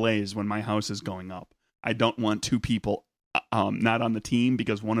at the blaze when my house is going up. I don't want two people not on the team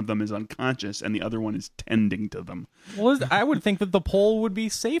because one of them is unconscious and the other one is tending to them. Well, I would think that the pole would be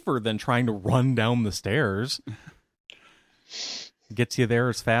safer than trying to run down the stairs. Gets you there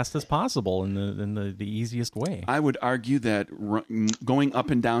as fast as possible in the easiest way. I would argue that going up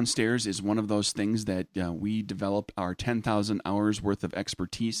and down stairs is one of those things that we developed our 10,000 hours worth of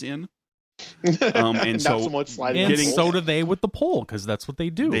expertise in. And so much sliding. And so do they with the pole, because that's what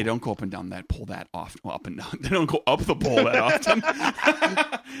they do. They don't go up and down that pole that often. Well, up and down. They don't go up the pole that often.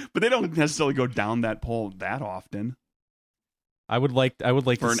 But they don't necessarily go down that pole that often. I would like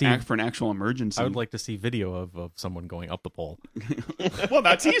to see for an actual emergency. I would like to see video of someone going up the pole. Well,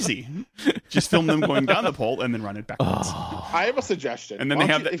 that's easy. Just film them going down the pole and then run it backwards. I have a suggestion. And then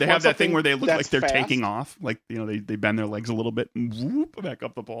they have that thing where they look like they're fast, taking off, like they bend their legs a little bit and whoop back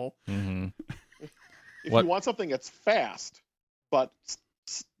up the pole. Mm-hmm. If you want something that's fast but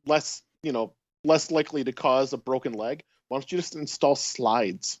less likely to cause a broken leg, why don't you just install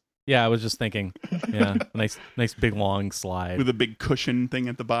slides? Yeah, I was just thinking. Yeah, nice big long slide. with a big cushion thing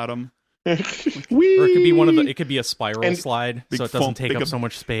at the bottom. Or it could be it could be a spiral slide, big so it doesn't foam- take big up a- so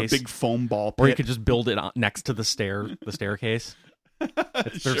much A space. big foam ball pit. Or you could just build it next to the staircase.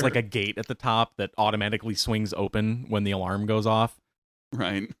 There's Sure. like a gate at the top that automatically swings open when the alarm goes off,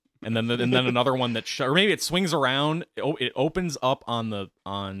 Right. and then another one that or maybe it swings around. It opens up on the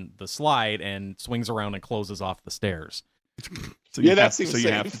slide and swings around and closes off the stairs. So Yeah, you that have, seems so you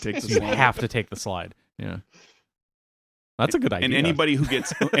safe. have to take the So you slide. have to take the slide. Yeah, that's a good idea. And anybody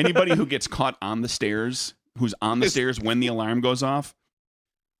who gets caught on the stairs, who's on the stairs when the alarm goes off,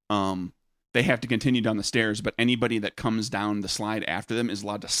 they have to continue down the stairs. But anybody that comes down the slide after them is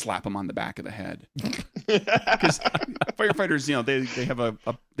allowed to slap them on the back of the head. Because firefighters, they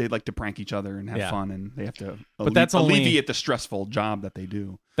have they like to prank each other and have Yeah. fun, and they have to But that's only- alleviate the stressful job that they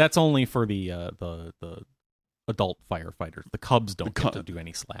do. That's only for the adult firefighters. The cubs don't The get to cub- do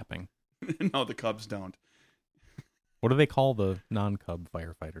any slapping. No, the Cubs don't. What do they call the non-cub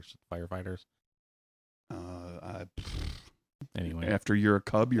firefighters? Anyway, After you're a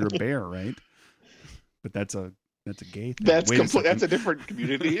cub, you're a bear, right? But that's a gay thing. That's Wait a complete. That's a second. different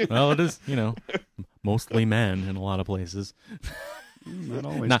community. well, it is mostly men in a lot of places. Not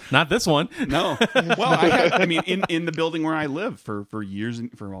always. Not this one. No. Well, I mean, in the building where I live for years,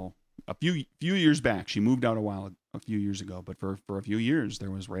 a few years back, she moved out a few years ago, but for a few years,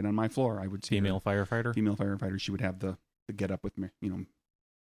 there was right on my floor. I would see Female firefighter. female firefighter. She would have the get up with me,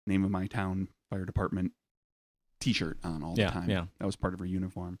 name of my town fire department T-shirt on all the time. Yeah. That was part of her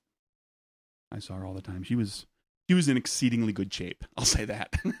uniform. I saw her all the time. She was in exceedingly good shape. I'll say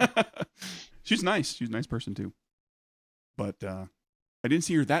that. She's nice. She's a nice person too. But I didn't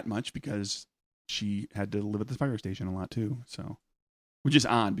see her that much because she had to live at the fire station a lot too. So, which is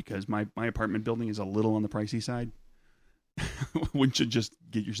odd because my apartment building is a little on the pricey side. Wouldn't you just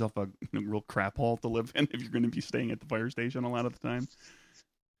get yourself a real crap hole to live in if you're going to be staying at the fire station a lot of the time?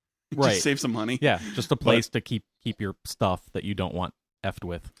 Right. Just save some money. Yeah, just a place to keep your stuff that you don't want effed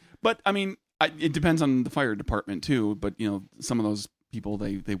with. But I mean, it depends on the fire department too. But some of those people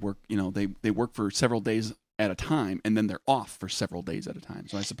they work they work for several days at a time, and then they're off for several days at a time.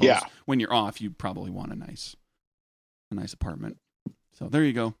 So I suppose when you're off, you probably want a nice apartment. So there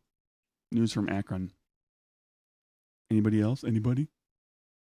you go. News from Akron. Anybody else? Anybody?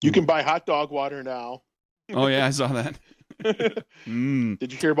 You can buy hot dog water now. Oh yeah, I saw that. Did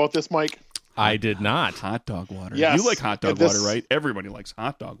you hear about this, Mike? I did not. Hot dog water. Yes. You like hot dog This- water, right? Everybody likes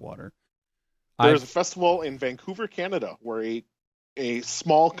hot dog water. There's a festival in Vancouver, Canada, where a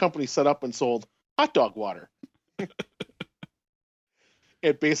small company set up and sold hot dog water.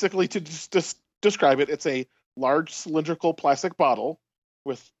 It basically, to just describe it, it's a large cylindrical plastic bottle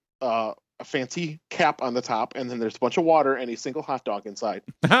with a fancy cap on the top, and then there's a bunch of water and a single hot dog inside.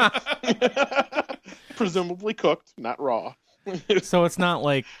 Presumably cooked, not raw. So it's not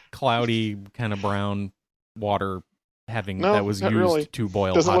like cloudy kind of brown water No, that was not used really. to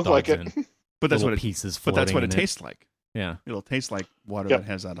boil Doesn't hot look like dogs it. in. But that's Little what it pieces. But that's what it floating in tastes like. Yeah. It'll taste like water Yep. that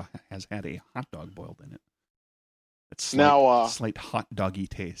has had a hot dog boiled in it. It's Now, slight hot doggy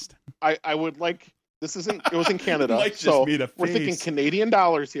taste. I would like, it was in Canada, Mike just so made a we're thinking face. Canadian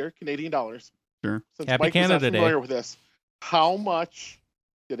dollars here, Canadian dollars. Sure. Since Happy Mike Canada is not Day. familiar with this, how much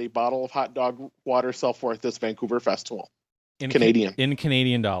did a bottle of hot dog water sell for at this Vancouver festival? Canadian. In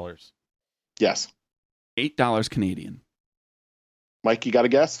Canadian dollars. Yes. $8 Canadian. Mike, you got a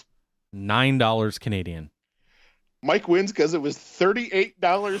guess? $9 Canadian. Mike wins because it was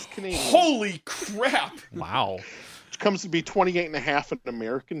 $38 Canadian. Holy crap! Wow. Which comes to be 28.5 in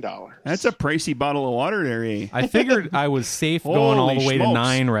American dollars. That's a pricey bottle of water there, eh? I figured I was safe going all Holy the way to smokes.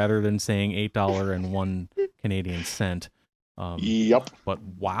 9 rather than saying $8 and 1 Canadian cent. Yep. But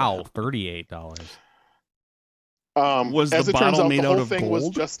wow, $38. Was as the it turns bottle out, made the out whole of thing was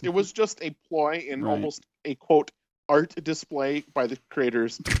gold? just a ploy in Right. almost a quote art display by the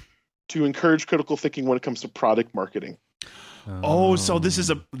creators to encourage critical thinking when it comes to product marketing. Oh, so this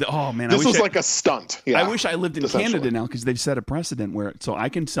is oh man, This I was wish like a stunt. Yeah. I wish I lived in essentially. Canada now because they've set a precedent where so I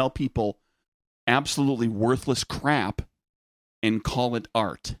can sell people absolutely worthless crap and call it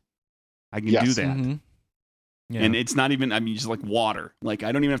art. I can Yes. do that. Mhm. Yeah. And it's not even, just like water. Like,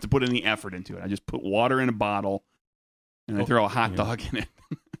 I don't even have to put any effort into it. I just put water in a bottle and I throw a hot yeah. dog in it.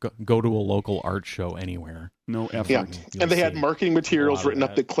 Go to a local art show anywhere. No effort. Yeah. You'll And they had see marketing a materials lot of written up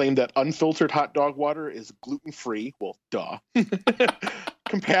that. that claimed that unfiltered hot dog water is gluten free. Well, duh.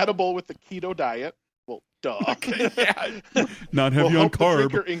 Compatible with the keto diet. Well, duh. Yeah. Not Will heavy on help the carb.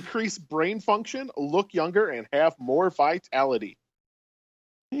 drinker increase brain function, look younger, and have more vitality.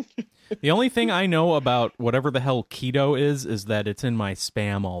 The only thing I know about whatever the hell keto is that it's in my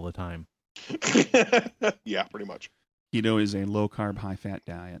spam all the time. Yeah, pretty much. Keto is a low carb, high fat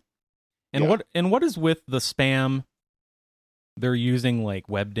diet. And Yeah. what is with the spam? They're using like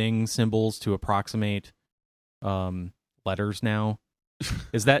WebDing symbols to approximate letters now.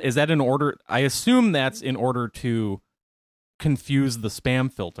 Is that in order? I assume that's in order to confuse the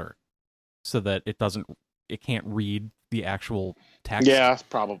spam filter so that it can't read the actual text. Yeah,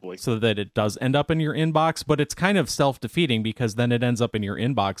 probably. So that it does end up in your inbox, but it's kind of self-defeating because then it ends up in your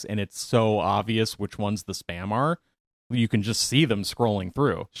inbox and it's so obvious which ones the spam are. You can just see them scrolling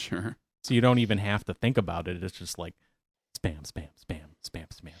through. Sure. So you don't even have to think about it. It's just like spam, spam, spam, spam,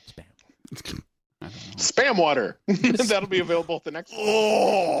 spam, spam. I don't know. Spam water. That'll be available at the next.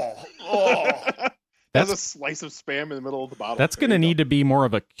 That's a slice of spam in the middle of the bottle. That's going to need to be more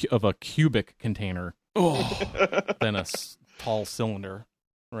of a cubic container Oh, than a tall cylinder,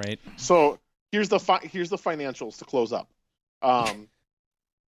 right? So here's the financials to close up.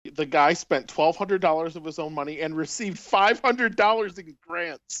 The guy spent $1,200 of his own money and received $500 in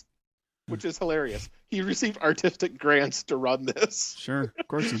grants, which is hilarious. He received artistic grants to run this. sure. Of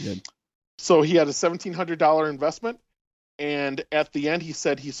course he did. So he had a $1,700 investment, and at the end he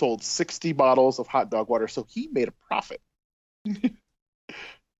said he sold 60 bottles of hot dog water, so he made a profit.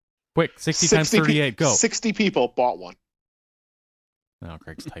 Quick, 60 times 38, go. 60 people bought one. Oh,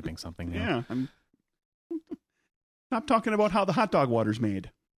 Craig's typing something now. Yeah. Stop talking about how the hot dog water's made.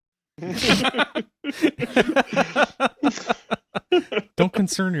 Don't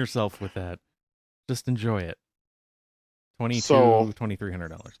concern yourself with that. Just enjoy it.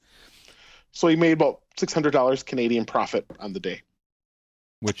 $2,300. So he made about $600 Canadian profit on the day.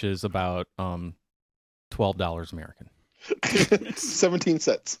 Which is about $12 American. 17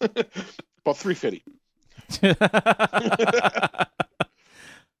 cents. About $3.50.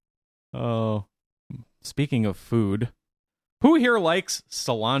 Oh, speaking of food, who here likes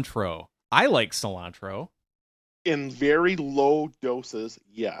cilantro? I like cilantro. In very low doses,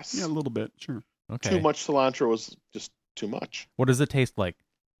 yes. Yeah, a little bit. Sure. Okay. Too much cilantro is just too much. What does it taste like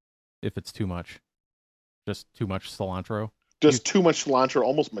if it's too much? Just too much cilantro? Just too much cilantro,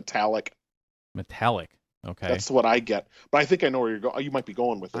 almost metallic. Metallic. Okay. That's what I get. But I think I know where you're going. You might be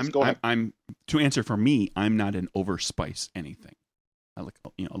going with this. Go ahead. I'm to answer for me. I'm not an overspice anything. I like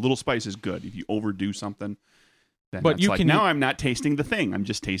a little spice is good. If you overdo something, then But that's you like can now eat- I'm not tasting the thing. I'm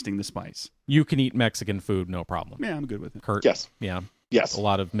just tasting the spice. You can eat Mexican food, no problem. Yeah, I'm good with it. Kurt. Yes. Yeah. Yes. A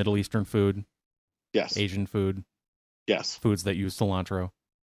lot of Middle Eastern food, Yes. Asian food, Yes. foods that use cilantro.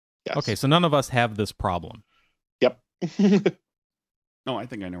 Yes. Okay, so none of us have this problem. Yep. Oh, I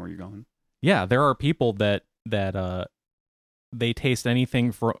think I know where you're going. Yeah, there are people that they taste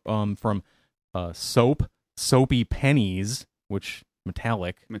anything from soapy pennies, which The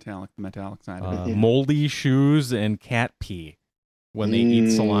metallic side of it. moldy shoes, and cat pee when they eat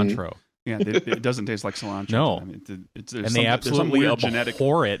cilantro. Yeah, it doesn't taste like cilantro. No. I mean, there's And some they absolutely weird genetic.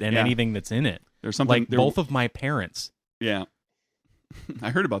 abhor it and Yeah. anything that's in it. There's something. Like both of my parents. Yeah,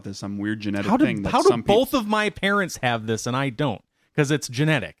 I heard about this. Some weird genetic How thing do that how some do both of my parents have this and I don't? Because it's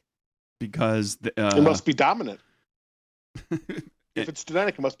genetic. because It must be dominant. If it's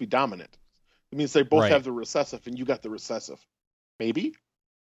genetic, it must be dominant. It means they both Right. have the recessive, and you got the recessive. Maybe?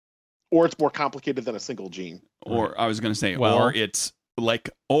 Or it's more complicated than a single gene. or I was going to say, Well- or it's like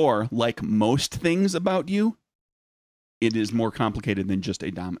most things about you, it is more complicated than just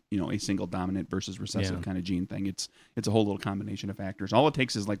a single dominant versus recessive Yeah. kind of gene thing. It's a whole little combination of factors. All it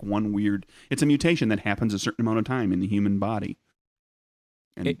takes is like one weird. It's a mutation that happens a certain amount of time in the human body.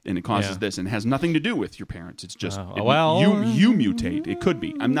 And it causes yeah. this, and has nothing to do with your parents. It's just well- you mutate. It could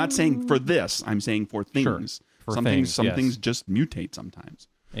be. I'm not saying for this. I'm saying for things. For some things, some yes. things just mutate sometimes.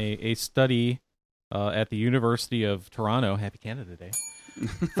 A study at the University of Toronto, Happy Canada Day,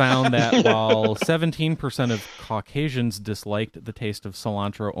 found that while 17% of Caucasians disliked the taste of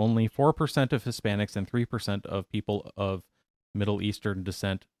cilantro, only 4% of Hispanics and 3% of people of Middle Eastern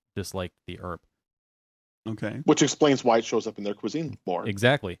descent disliked the herb. Okay. Which explains why it shows up in their cuisine more.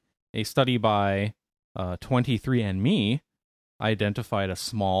 Exactly. A study by 23andMe identified a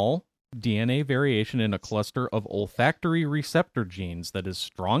small DNA variation in a cluster of olfactory receptor genes that is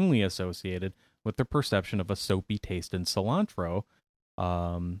strongly associated with the perception of a soapy taste in cilantro,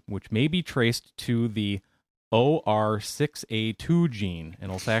 which may be traced to the OR6A2 gene,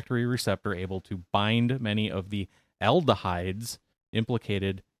 an olfactory receptor able to bind many of the aldehydes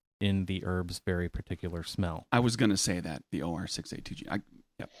implicated in the herb's very particular smell. I was going to say that the OR6A2G.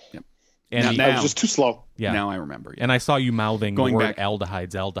 Yep. And Now- I was just too slow. yeah. Now I remember. Yeah. And I saw you mouthing Going the word back-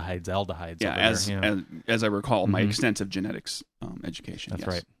 aldehydes. Yeah, over there. as I recall, my Mhm. extensive genetics education. That's yes.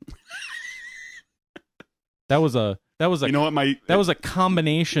 right. That was a You know what my that was a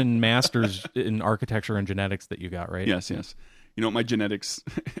combination master's in architecture and genetics that you got, right? yes. You know what my genetics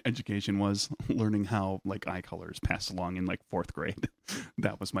education was? Learning how like eye colors pass along in like 4th grade.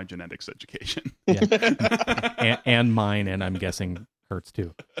 That was my genetics education. and mine, and I'm guessing Kurt's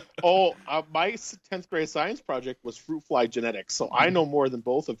too. Oh, my 10th grade science project was fruit fly genetics, so I know more than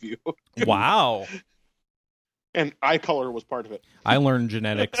both of you. Wow. And eye color was part of it. I learned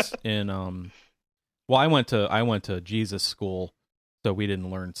genetics in well, I went to Jesus school, so we didn't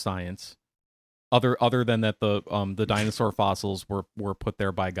learn science. Other than that, the dinosaur fossils were put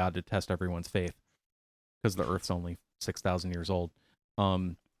there by God to test everyone's faith, because the Earth's only 6,000 years old.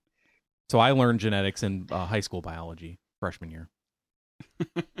 So I learned genetics in high school biology freshman year.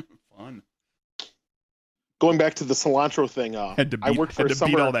 Fun. Going back to the cilantro thing, Had to beat, I worked for had a to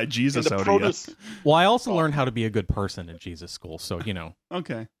summer beat all that in Jesus the out produce. Well, I also Oh. learned how to be a good person at Jesus school, so you know. of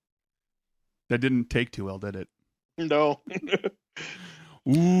you. Okay. That didn't take too well, did it? No.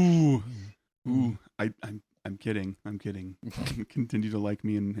 Ooh. I'm kidding. Continue to like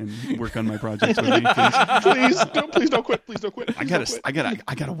me and work on my projects with me, please. Please don't quit. Please don't quit. I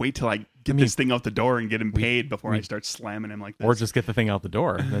gotta wait till I get this thing out the door and get him paid before I start slamming him like this. Or just get the thing out the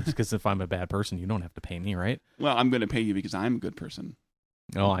door. That's because if I'm a bad person, you don't have to pay me, right? Well, I'm gonna pay you because I'm a good person.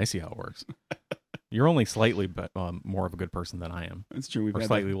 Oh, I see how it works. You're only slightly but more of a good person than I am. That's true. We've Or had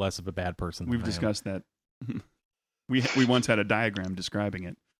slightly less of a bad person we've than I am. discussed that. We once had a diagram describing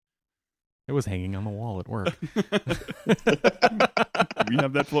it. It was hanging on the wall at work. We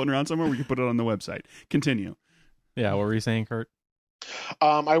have that floating around somewhere. We can put it on the website. Continue. Yeah, what were you saying, Kurt?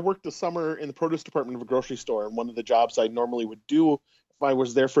 I worked a summer in the produce department of a grocery store, and one of the jobs I normally would do if I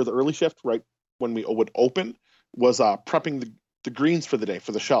was there for the early shift, right when we would open, was prepping the greens for the day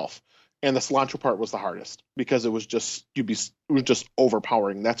for the shelf. And the cilantro part was the hardest because it was just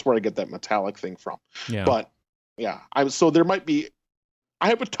overpowering. That's where I get that metallic thing from. Yeah. But yeah, so there might be. I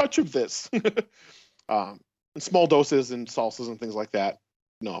have a touch of this in small doses and salsas and things like that.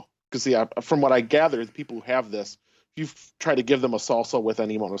 No, because from what I gather, the people who have this, if you try to give them a salsa with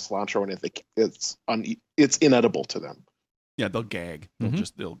any amount of cilantro in it, it's inedible to them. Yeah, they'll gag.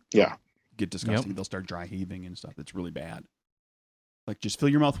 Mhm. They'll Yeah. get disgusting. They'll start dry heaving and stuff. It's really bad. Like just fill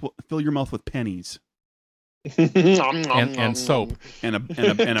your mouth with pennies And soap. and a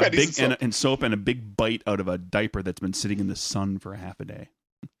Pennies big and soap. and soap and a big bite out of a diaper that's been sitting in the sun for half a day.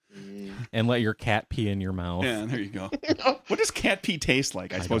 And let your cat pee in your mouth. Yeah, there you go. What does cat pee taste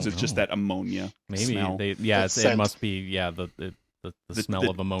like? I suppose don't it's just know. that ammonia Maybe smell. it scent. must be the smell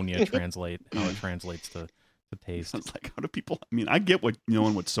of ammonia how it translates to taste. It's like, how do people? I mean, I get what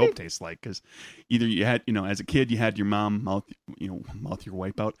knowing what soap tastes like because either you had, as a kid, you had your mom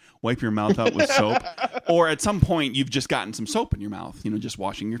wipe your mouth out with soap, or at some point you've just gotten some soap in your mouth, just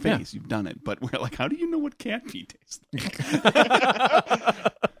washing your face. You've done it, but we're like, how do you know what cat pee tastes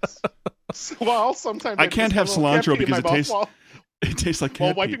like? Well, sometimes I can't have just a little cilantro cat pee in because my it mouth tastes- while It tastes like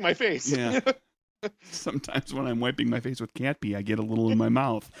cat wiping pee. my face. Yeah. Sometimes when I'm wiping my face with cat pee, I get a little in my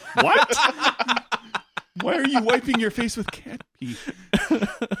mouth. What? Why are you wiping your face with cat pee?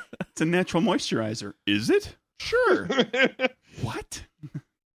 It's a natural moisturizer. Is it? Sure. What?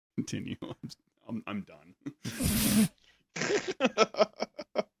 Continue. I'm done.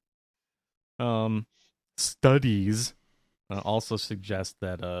 Studies also suggest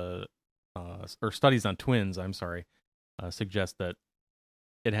that or studies on twins, suggest that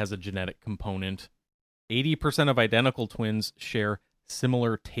it has a genetic component. 80% of identical twins share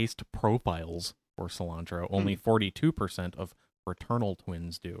similar taste profiles for cilantro. Only 42% of fraternal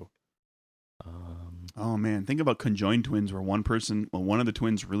twins do. Oh man, think about conjoined twins where one of the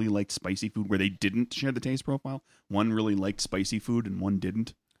twins really liked spicy food where they didn't share the taste profile. One really liked spicy food and one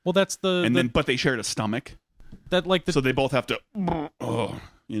didn't. Well, that's But they shared a stomach. So they both have to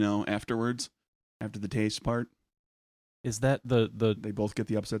afterwards, after the taste part. is that They both get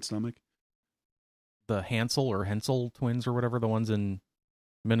the upset stomach. the Hansel or Hensel twins or whatever, the ones in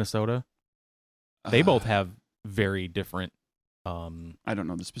Minnesota? They both have very different. I don't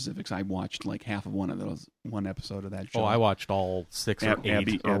know the specifics. I watched like half of one episode of that show. Oh, I watched all 6 or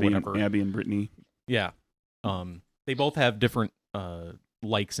 8 or whatever. Abby and Brittany. Yeah. They both have different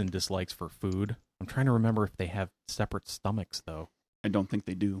likes and dislikes for food. I'm trying to remember if they have separate stomachs, though. I don't think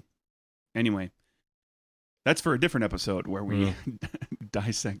they do. Anyway, that's for a different episode where we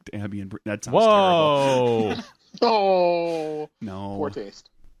dissect Abby and Brittany. That sounds Whoa! Oh, terrible. No. poor taste.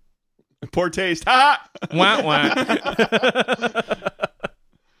 Poor taste. Ha! Wah, wah.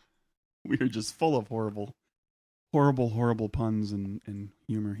 We are just full of horrible puns and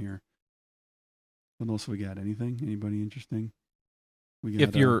humor here. What else we got? Anything? Anybody interesting? We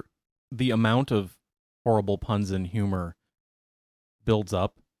got, If the amount of horrible puns and humor builds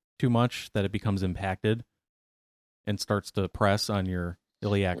up too much that it becomes impacted and starts to press on your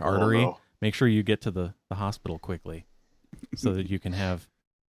iliac artery, no. make sure you get to the hospital quickly so that you can have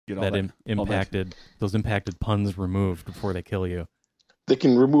get all that, that impacted those impacted puns removed before they kill you. They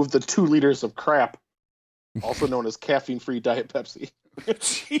can remove the 2 liters of crap, also known as caffeine-free Diet Pepsi.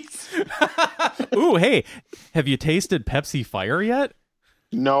 Ooh, hey, have you tasted Pepsi Fire yet?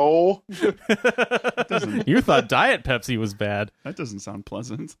 No. You thought Diet Pepsi was bad. That doesn't sound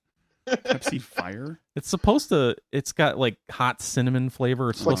pleasant. Pepsi Fire? It's got like hot cinnamon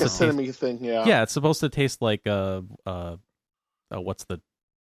flavor. It's It's like supposed a to taste, cinnamon thing, yeah. yeah, it's supposed to taste like what's the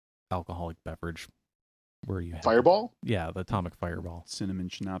alcoholic beverage where you have Fireball? Yeah, the atomic fireball. Cinnamon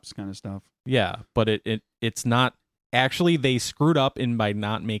schnapps kind of stuff. Yeah, but it's not actually, they screwed up by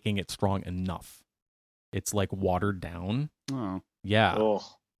not making it strong enough. It's like watered down. Oh. Yeah. Oh.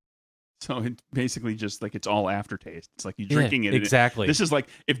 So it's basically just like it's all aftertaste. It's like you drinking it. Exactly. This is like,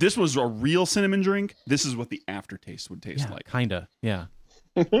 if this was a real cinnamon drink, this is what the aftertaste would taste yeah, like. kinda. Yeah.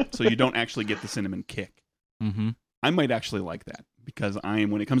 So you don't actually get the cinnamon kick. Mm-hmm. I might actually like that because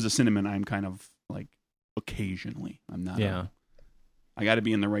when it comes to cinnamon, I'm kind of like occasionally. I'm not. Yeah. I got to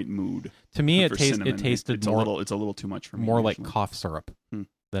be in the right mood. To me, for it cinnamon. tasted it's more it's a little too much for me. more like actually. cough syrup Hmm.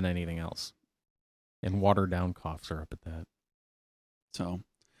 than anything else, and watered down cough syrup at that. So,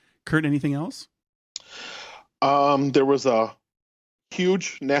 Kurt, anything else? There was a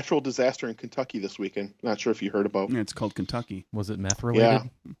huge natural disaster in Kentucky this weekend. Not sure if you heard about. Yeah, it's called Kentucky. Was it meth related?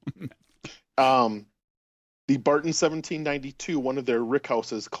 The Barton 1792, one of their rick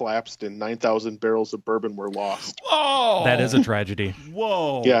houses collapsed and 9,000 barrels of bourbon were lost. Oh, That is a tragedy.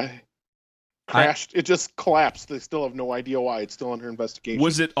 Whoa. Yeah. Crashed. It just collapsed. They still have no idea why. It's still under investigation.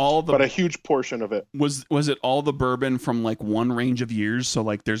 Was it all the but a huge portion of it. was it all the bourbon from like one range of years? So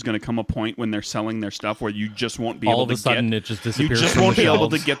like, there's going to come a point when they're selling their stuff where you just won't be All able of to a sudden, get. it just You disappears. just from won't the be able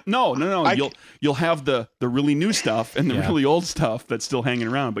to shelves. get. No. You'll have the really new stuff and the Yeah. really old stuff that's still hanging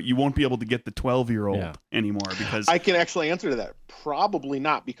around, but you won't be able to get the 12-year-old Yeah. anymore because I can actually answer to that. Probably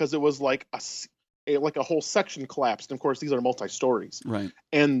not, because it was like a whole section collapsed. And of course, these are multi-stories. right.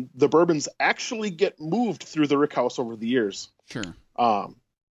 And the bourbons actually get moved through the rick house over the years. Sure.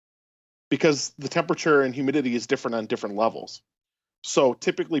 Because the temperature and humidity is different on different levels. So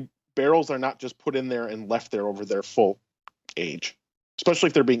typically barrels are not just put in there and left there over their full age, especially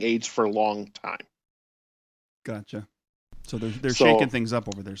if they're being aged for a long time. Gotcha. So they're So- shaking things up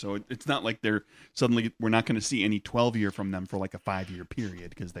over there. So it's not like we're not going to see any 12-year from them for like a 5-year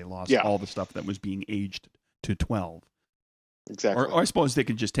period because they lost Yeah. all the stuff that was being aged to 12. Exactly. Or I suppose they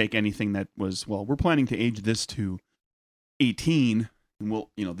could just take anything that was, well, we're planning to age this to 18 and we'll,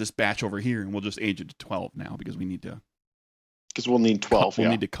 this batch over here and we'll just age it to 12 now because we need to Because we'll need 12. we'll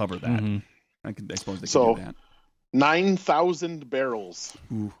yeah. need to cover that. Mhm. I suppose they So- could do that. 9,000 barrels.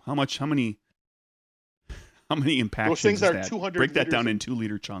 Ooh, how many impactions Those things is are that? 200 Break that liters down of- in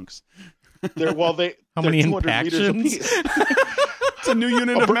 2-liter chunks. They're How they're many 200 liters impactions? apiece. It's a new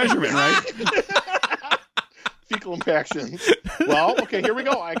unit of measurement, right? Fecal impactions. Well, okay, here we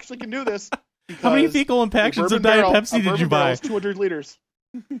go. I actually can do this. How many because fecal a impactions bourbon of Diet barrel- Pepsi a did bourbon you barrel buy? is 200 liters.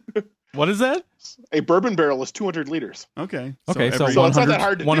 What is that? A bourbon barrel is 200 liters. Okay. Okay, so, every- So it's not 100, that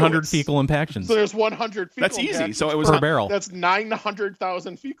hard to do. 100 It's- fecal impactions So there's 100 fecal that's easy. impactions. So it was per barrel. That's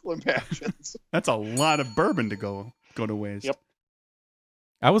 900,000 fecal impactions. that's a lot of bourbon to go to waste. Yep.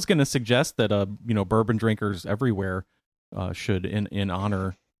 I was going to suggest that bourbon drinkers everywhere should, in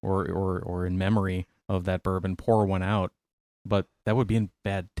honor or in memory of that bourbon, pour one out. But that would be in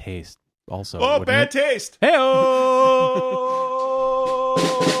bad taste. Also, Oh, wouldn't bad it? taste. Hey-oh!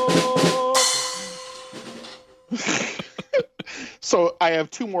 So I have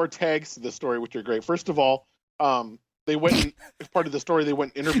 2 more tags to this story, which are great. First of all, they went and, as part of the story, they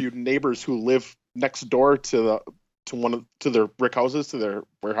went and interviewed neighbors who live next door to their brick houses, to their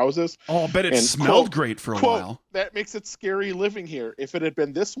warehouses. Oh, I bet it And smelled quote- great for a Quote, while. that makes it scary living here. If it had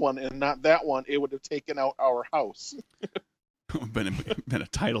been this one and not that one, it would have taken out our house. been a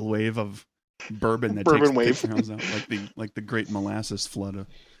tidal wave of bourbon that Bourbon takes wave. pictures out like the great molasses flood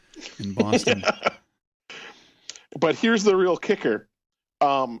in Boston. But here's the real kicker.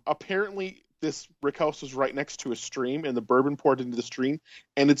 Apparently, this brick house was right next to a stream, and the bourbon poured into the stream,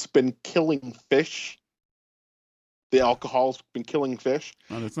 and it's been killing fish. The alcohol's been killing fish.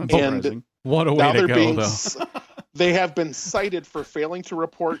 Oh, that's not And- surprising. What a way Now to they're go, being though. they have been cited for failing to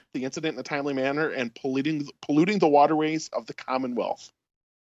report the incident in a timely manner and polluting the waterways of the Commonwealth.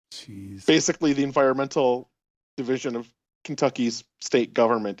 Jeez. Basically, the environmental division of Kentucky's state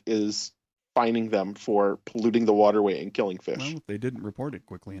government is fining them for polluting the waterway and killing fish. Well, if they didn't report it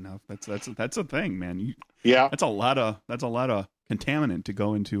quickly enough, that's a thing, man. Yeah. That's a lot of contaminant to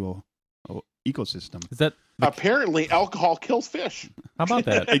go into a ecosystem. Is that Apparently, alcohol kills fish. how about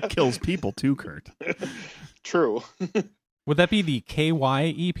that? It kills people too, Kurt. True. Would that be the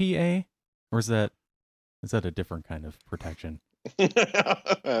KY-EPA, or is that a different kind of protection?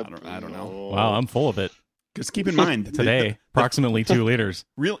 I don't know. Wow, I'm full of it Because keep in mind today. Approximately 2 liters.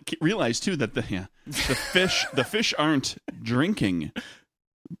 realize too that the fish aren't drinking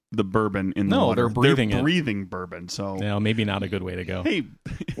the bourbon in the No, water. they're breathing it. breathing bourbon. So No, maybe not a good way to go. hey,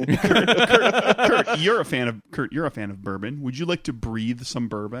 Kurt, you're a fan of bourbon. Would you like to breathe some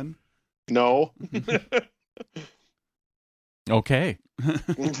bourbon? No. Okay.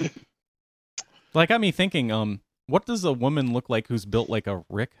 That got me thinking, what does a woman look like who's built like a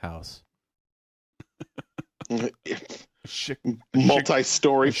rick house?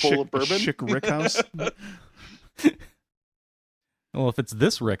 Multi-story full of bourbon. A chic rick house. Well, if it's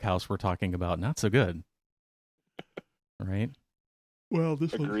this rick house we're talking about, not so good. Right? Well,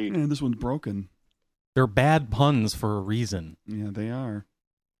 this Agreed. this one's broken. They're bad puns for a reason. Yeah, they are.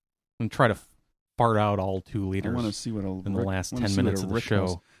 And try to fart out all 2 I liters want to see what in the last 10 minutes of the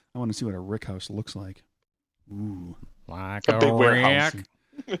show. I want to see what a rick house looks like. Ooh, Like A big warehouse.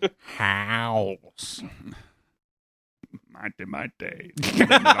 rick house. mighty,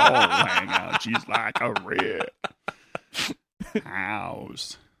 and all hang out. She's like a rick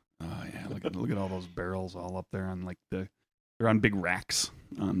house. Oh yeah, look at all those barrels all up there on they're on big racks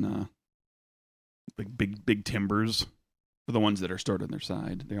on like big timbers for the ones that are stored on their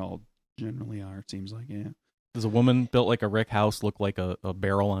side. They all generally are. It seems like, yeah. Does a woman built like a rick house look like a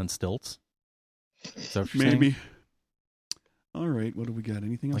barrel on stilts? Is that what you're Maybe. saying? All right, what do we got?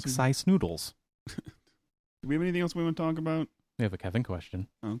 Anything else? Like Sice Noodles. Do we have anything else we want to talk about? We have a Kevin question.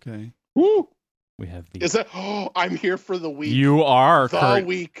 Okay. Woo! We have the... Is that? Oh, I'm here for the week. You are, the Kurt.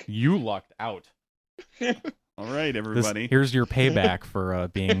 week. You lucked out. All right, This- everybody. here's your payback for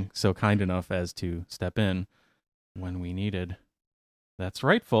being so kind enough as to step in when we needed. That's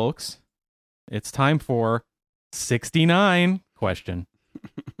right, folks. It's time for 69 question.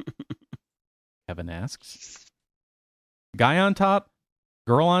 Kevin asks, guy on top,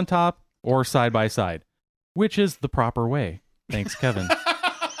 girl on top, or side by side? Which is the proper way? Thanks, Kevin.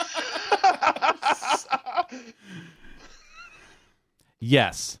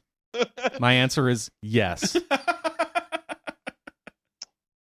 Yes. My answer is yes.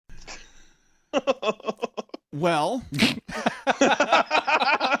 Well,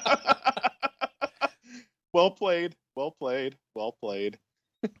 Well played. Well played. Well played.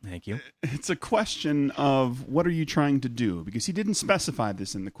 Thank you. it's a question of what are you trying to do? Because he didn't specify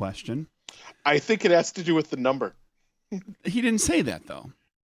this in the question. I think it has to do with the number. He didn't say that, though.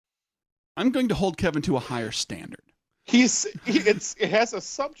 I'm going to hold Kevin to a higher standard. It has a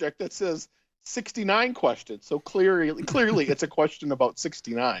subject that says 69 questions. So clearly it's a question about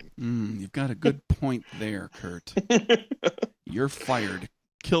 69. You've got a good point there, Kurt. You're fired.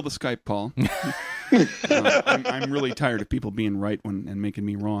 Kill the Skype call. I'm really tired of people being right and making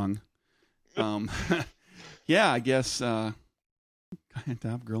me wrong. Yeah, I guess guy on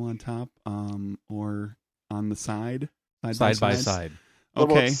top, girl on top, or on the side, Side by side.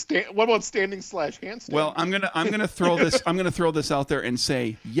 Okay. What about standing / handstand? Well, I'm gonna throw this. I'm gonna throw this out there and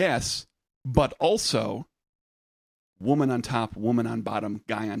say yes, but also woman on top, woman on bottom,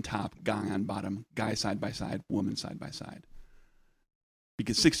 guy on top, guy on bottom, guy side by side, woman side by side.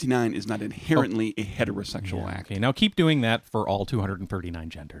 Because 69 is not inherently a heterosexual Yeah, act. okay, now keep doing that for all 239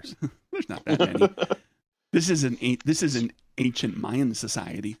 genders. There's not that many. This is an ancient Mayan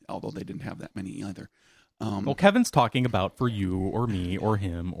society, although they didn't have that many either. Well, Kevin's talking about for you or me or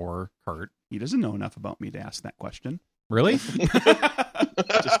him or Kurt. He doesn't know enough about me to ask that question. Really?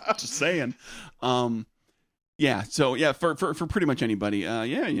 just saying. Yeah. So yeah, for pretty much anybody.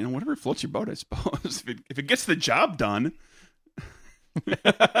 Yeah, whatever floats your boat, I suppose. If it gets the job done,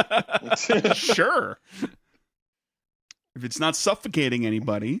 sure. If it's not suffocating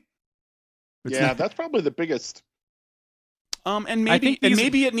anybody. That's probably the biggest. And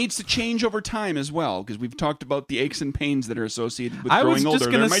maybe it needs to change over time as well, because we've talked about the aches and pains that are associated with I growing was older.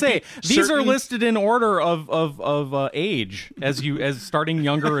 just going to say these are certain- listed in order of age as starting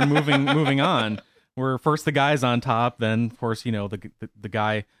younger and moving on. Where first the guy's on top, then of course the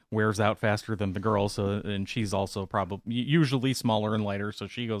guy wears out faster than the girl, and she's also probably usually smaller and lighter, so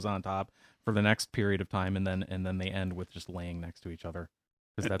she goes on top for the next period of time, and then they end with just laying next to each other.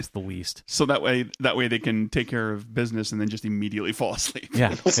 because that's the least. So that way they can take care of business and then just immediately fall asleep.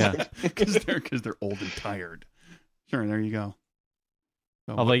 Yeah, yeah. Because they're old and tired. Sure, there you go.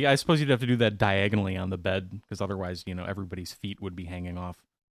 So, Although I suppose you'd have to do that diagonally on the bed, because otherwise, everybody's feet would be hanging off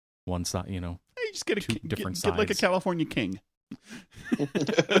one side. you just get two different get like a sides. California king.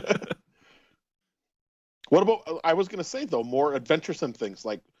 What about? I was going to say though, more adventuresome things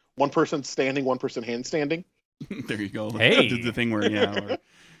like one person standing, one person handstanding. There you go. Hey. The thing where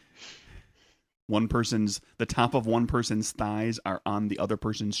where the top of one person's thighs are on the other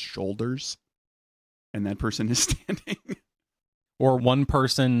person's shoulders, and that person is standing. Or one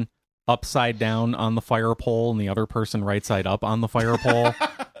person upside down on the fire pole and the other person right side up on the fire pole,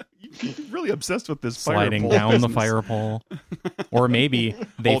 You're really obsessed with this sliding fire pole down the business. fire pole. Or maybe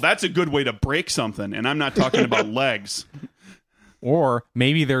that's a good way to break something, and I'm not talking about legs. Or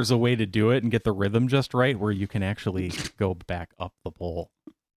maybe there's a way to do it and get the rhythm just right where you can actually go back up the pole.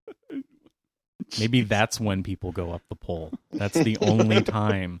 Maybe that's when people go up the pole. That's the only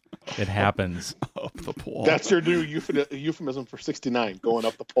time it happens. Up the pole. That's your new euphemism for 69, going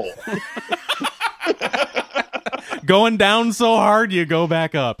up the pole. Going down so hard, you go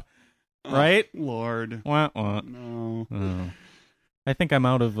back up. Right? Oh, Lord. Wah, wah. No. Oh. I think I'm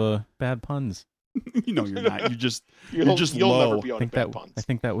out of bad puns. You're not. You're just You'll low. never be I out of think bad that puns. I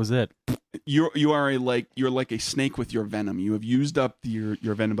think that was it. You're like a snake with your venom. You have used up your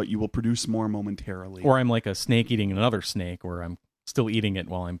venom, but you will produce more momentarily. Or I'm like a snake eating another snake, where I'm still eating it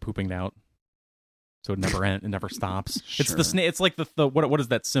while I'm pooping it out. So it never stops. It's Sure. the snake. It's like the what is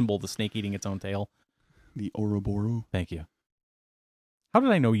that symbol? The snake eating its own tail. The Ouroboros. Thank you. How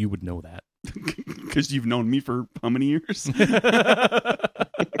did I know you would know that? Because you've known me for how many years?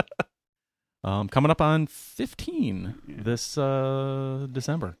 Coming up on 15 Yeah. this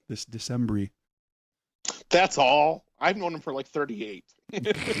December. This December. That's all. I've known him for like 38.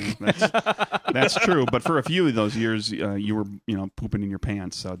 That's true. But for a few of those years, you were pooping in your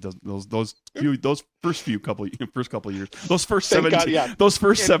pants. So those first couple of years, those first Thank 7 God, yeah. those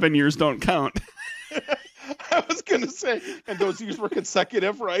first 7 years don't count. I was going to say, and those years were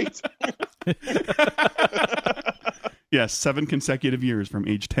consecutive, right? Yes, 7 consecutive years from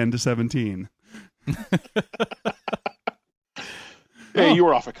age 10 to 17. Hey, you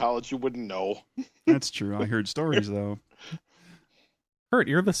were off of college. You wouldn't know. That's true. I heard stories though. Kurt,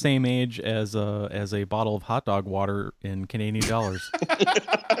 you're the same age as a bottle of hot dog water in Canadian dollars.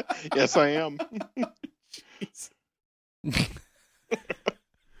 Yes, I am.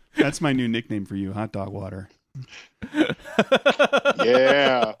 That's my new nickname for you, hot dog water.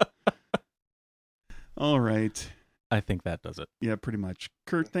 Yeah. All right. I think that does it. Yeah, pretty much.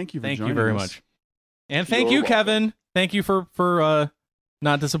 Kurt, thank you for Thank joining you very us. much. And thank You're you, welcome. Kevin. Thank you for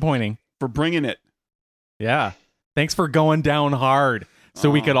not disappointing. For bringing it. Yeah. Thanks for going down hard so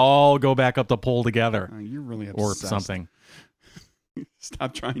we could all go back up the pole together You're really or obsessed. something.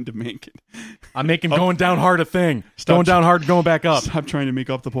 Stop trying to make it. I'm making going down hard a thing. Stop Going down hard, going back up. Stop trying to make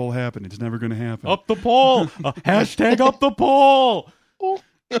up the pole happen. It's never going to happen. Up the pole. Hashtag up the pole.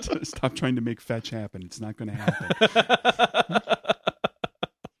 Stop trying to make fetch happen. It's not going to happen.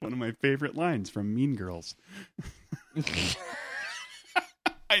 One of my favorite lines from Mean Girls.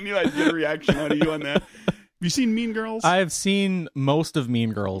 I knew I'd get a reaction out of you on that. Have you seen Mean Girls? I've seen most of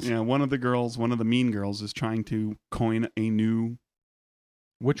Mean Girls. Yeah, one of the Mean Girls is trying to coin a new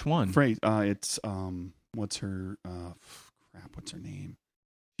Which one? phrase. It's what's her what's her name?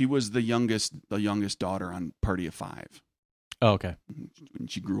 She was the youngest daughter on Party of Five. Oh, okay. When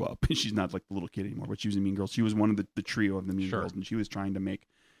she grew up. She's not like the little kid anymore, but she was in Mean Girls. She was one of the trio of the Mean Sure. Girls, and she was trying to make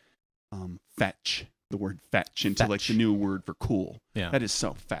fetch, the word fetch, into like Fetch. the new word for cool. Yeah. That is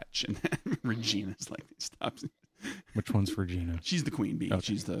so fetch. And Regina's like, stop. Which one's Regina? She's the queen bee. Okay.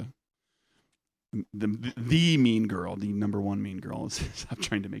 She's the mean girl, the number one mean girl. Stop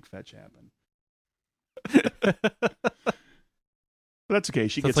trying to make fetch happen. But that's okay.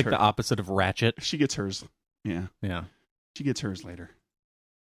 She That's gets like her. the opposite of Ratchet. She gets hers. Yeah, Yeah. she gets hers later.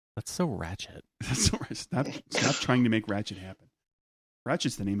 That's so Ratchet. That's all right. Stop trying to make Ratchet happen.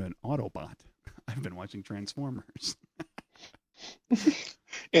 Ratchet's the name of an Autobot. I've been watching Transformers.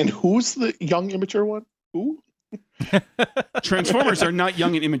 And who's the young, immature one? Who? Transformers are not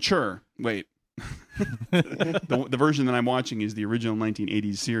young and immature. Wait. The version that I'm watching is the original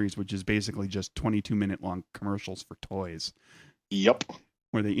 1980s series, which is basically just 22-minute long commercials for toys, Yep.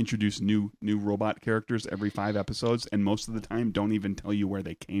 where they introduce new robot characters every 5 episodes, and most of the time don't even tell you where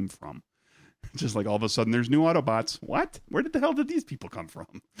they came from. Just like all of a sudden there's new Autobots. What? Where the hell did these people come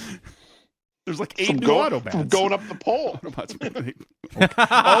from? There's like 8 From new from Autobats. going up the pole. Autobots. Okay.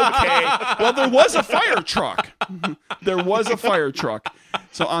 Well, there was a fire truck. There was a fire truck.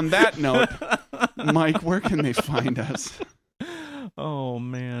 So on that note, Mike, where can they find us? Oh,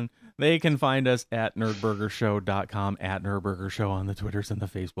 man. They can find us at nerdburgershow.com, at nerdburgershow on the Twitters and the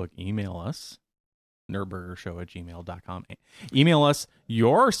Facebook. Email us, nerdburgershow@gmail.com. Email us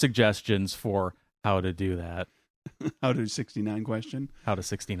your suggestions for how to do that. How to 69 question. How to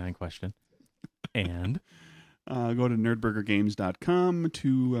 69 question. And go to nerdburgergames.com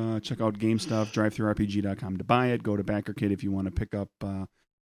to check out game stuff, drivethrurpg.com to buy it. Go to BackerKit if you want to pick up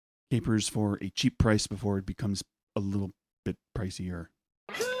capers for a cheap price before it becomes a little bit pricier.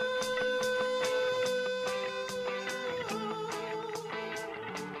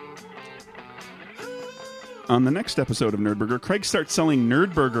 On the next episode of Nerdburger, Craig starts selling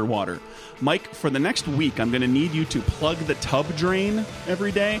Nerdburger water. Mike, for the next week, I'm going to need you to plug the tub drain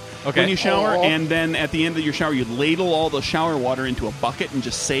every day when you shower, and then at the end of your shower, you ladle all the shower water into a bucket and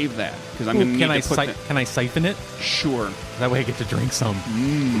just save that. Because I'm going to need to put that. Can I siphon it? Sure. That way I get to drink some.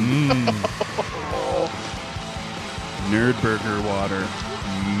 Nerdburger water.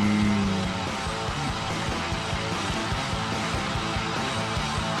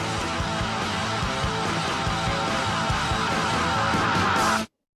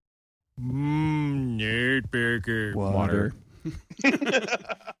 Nerdburger Water.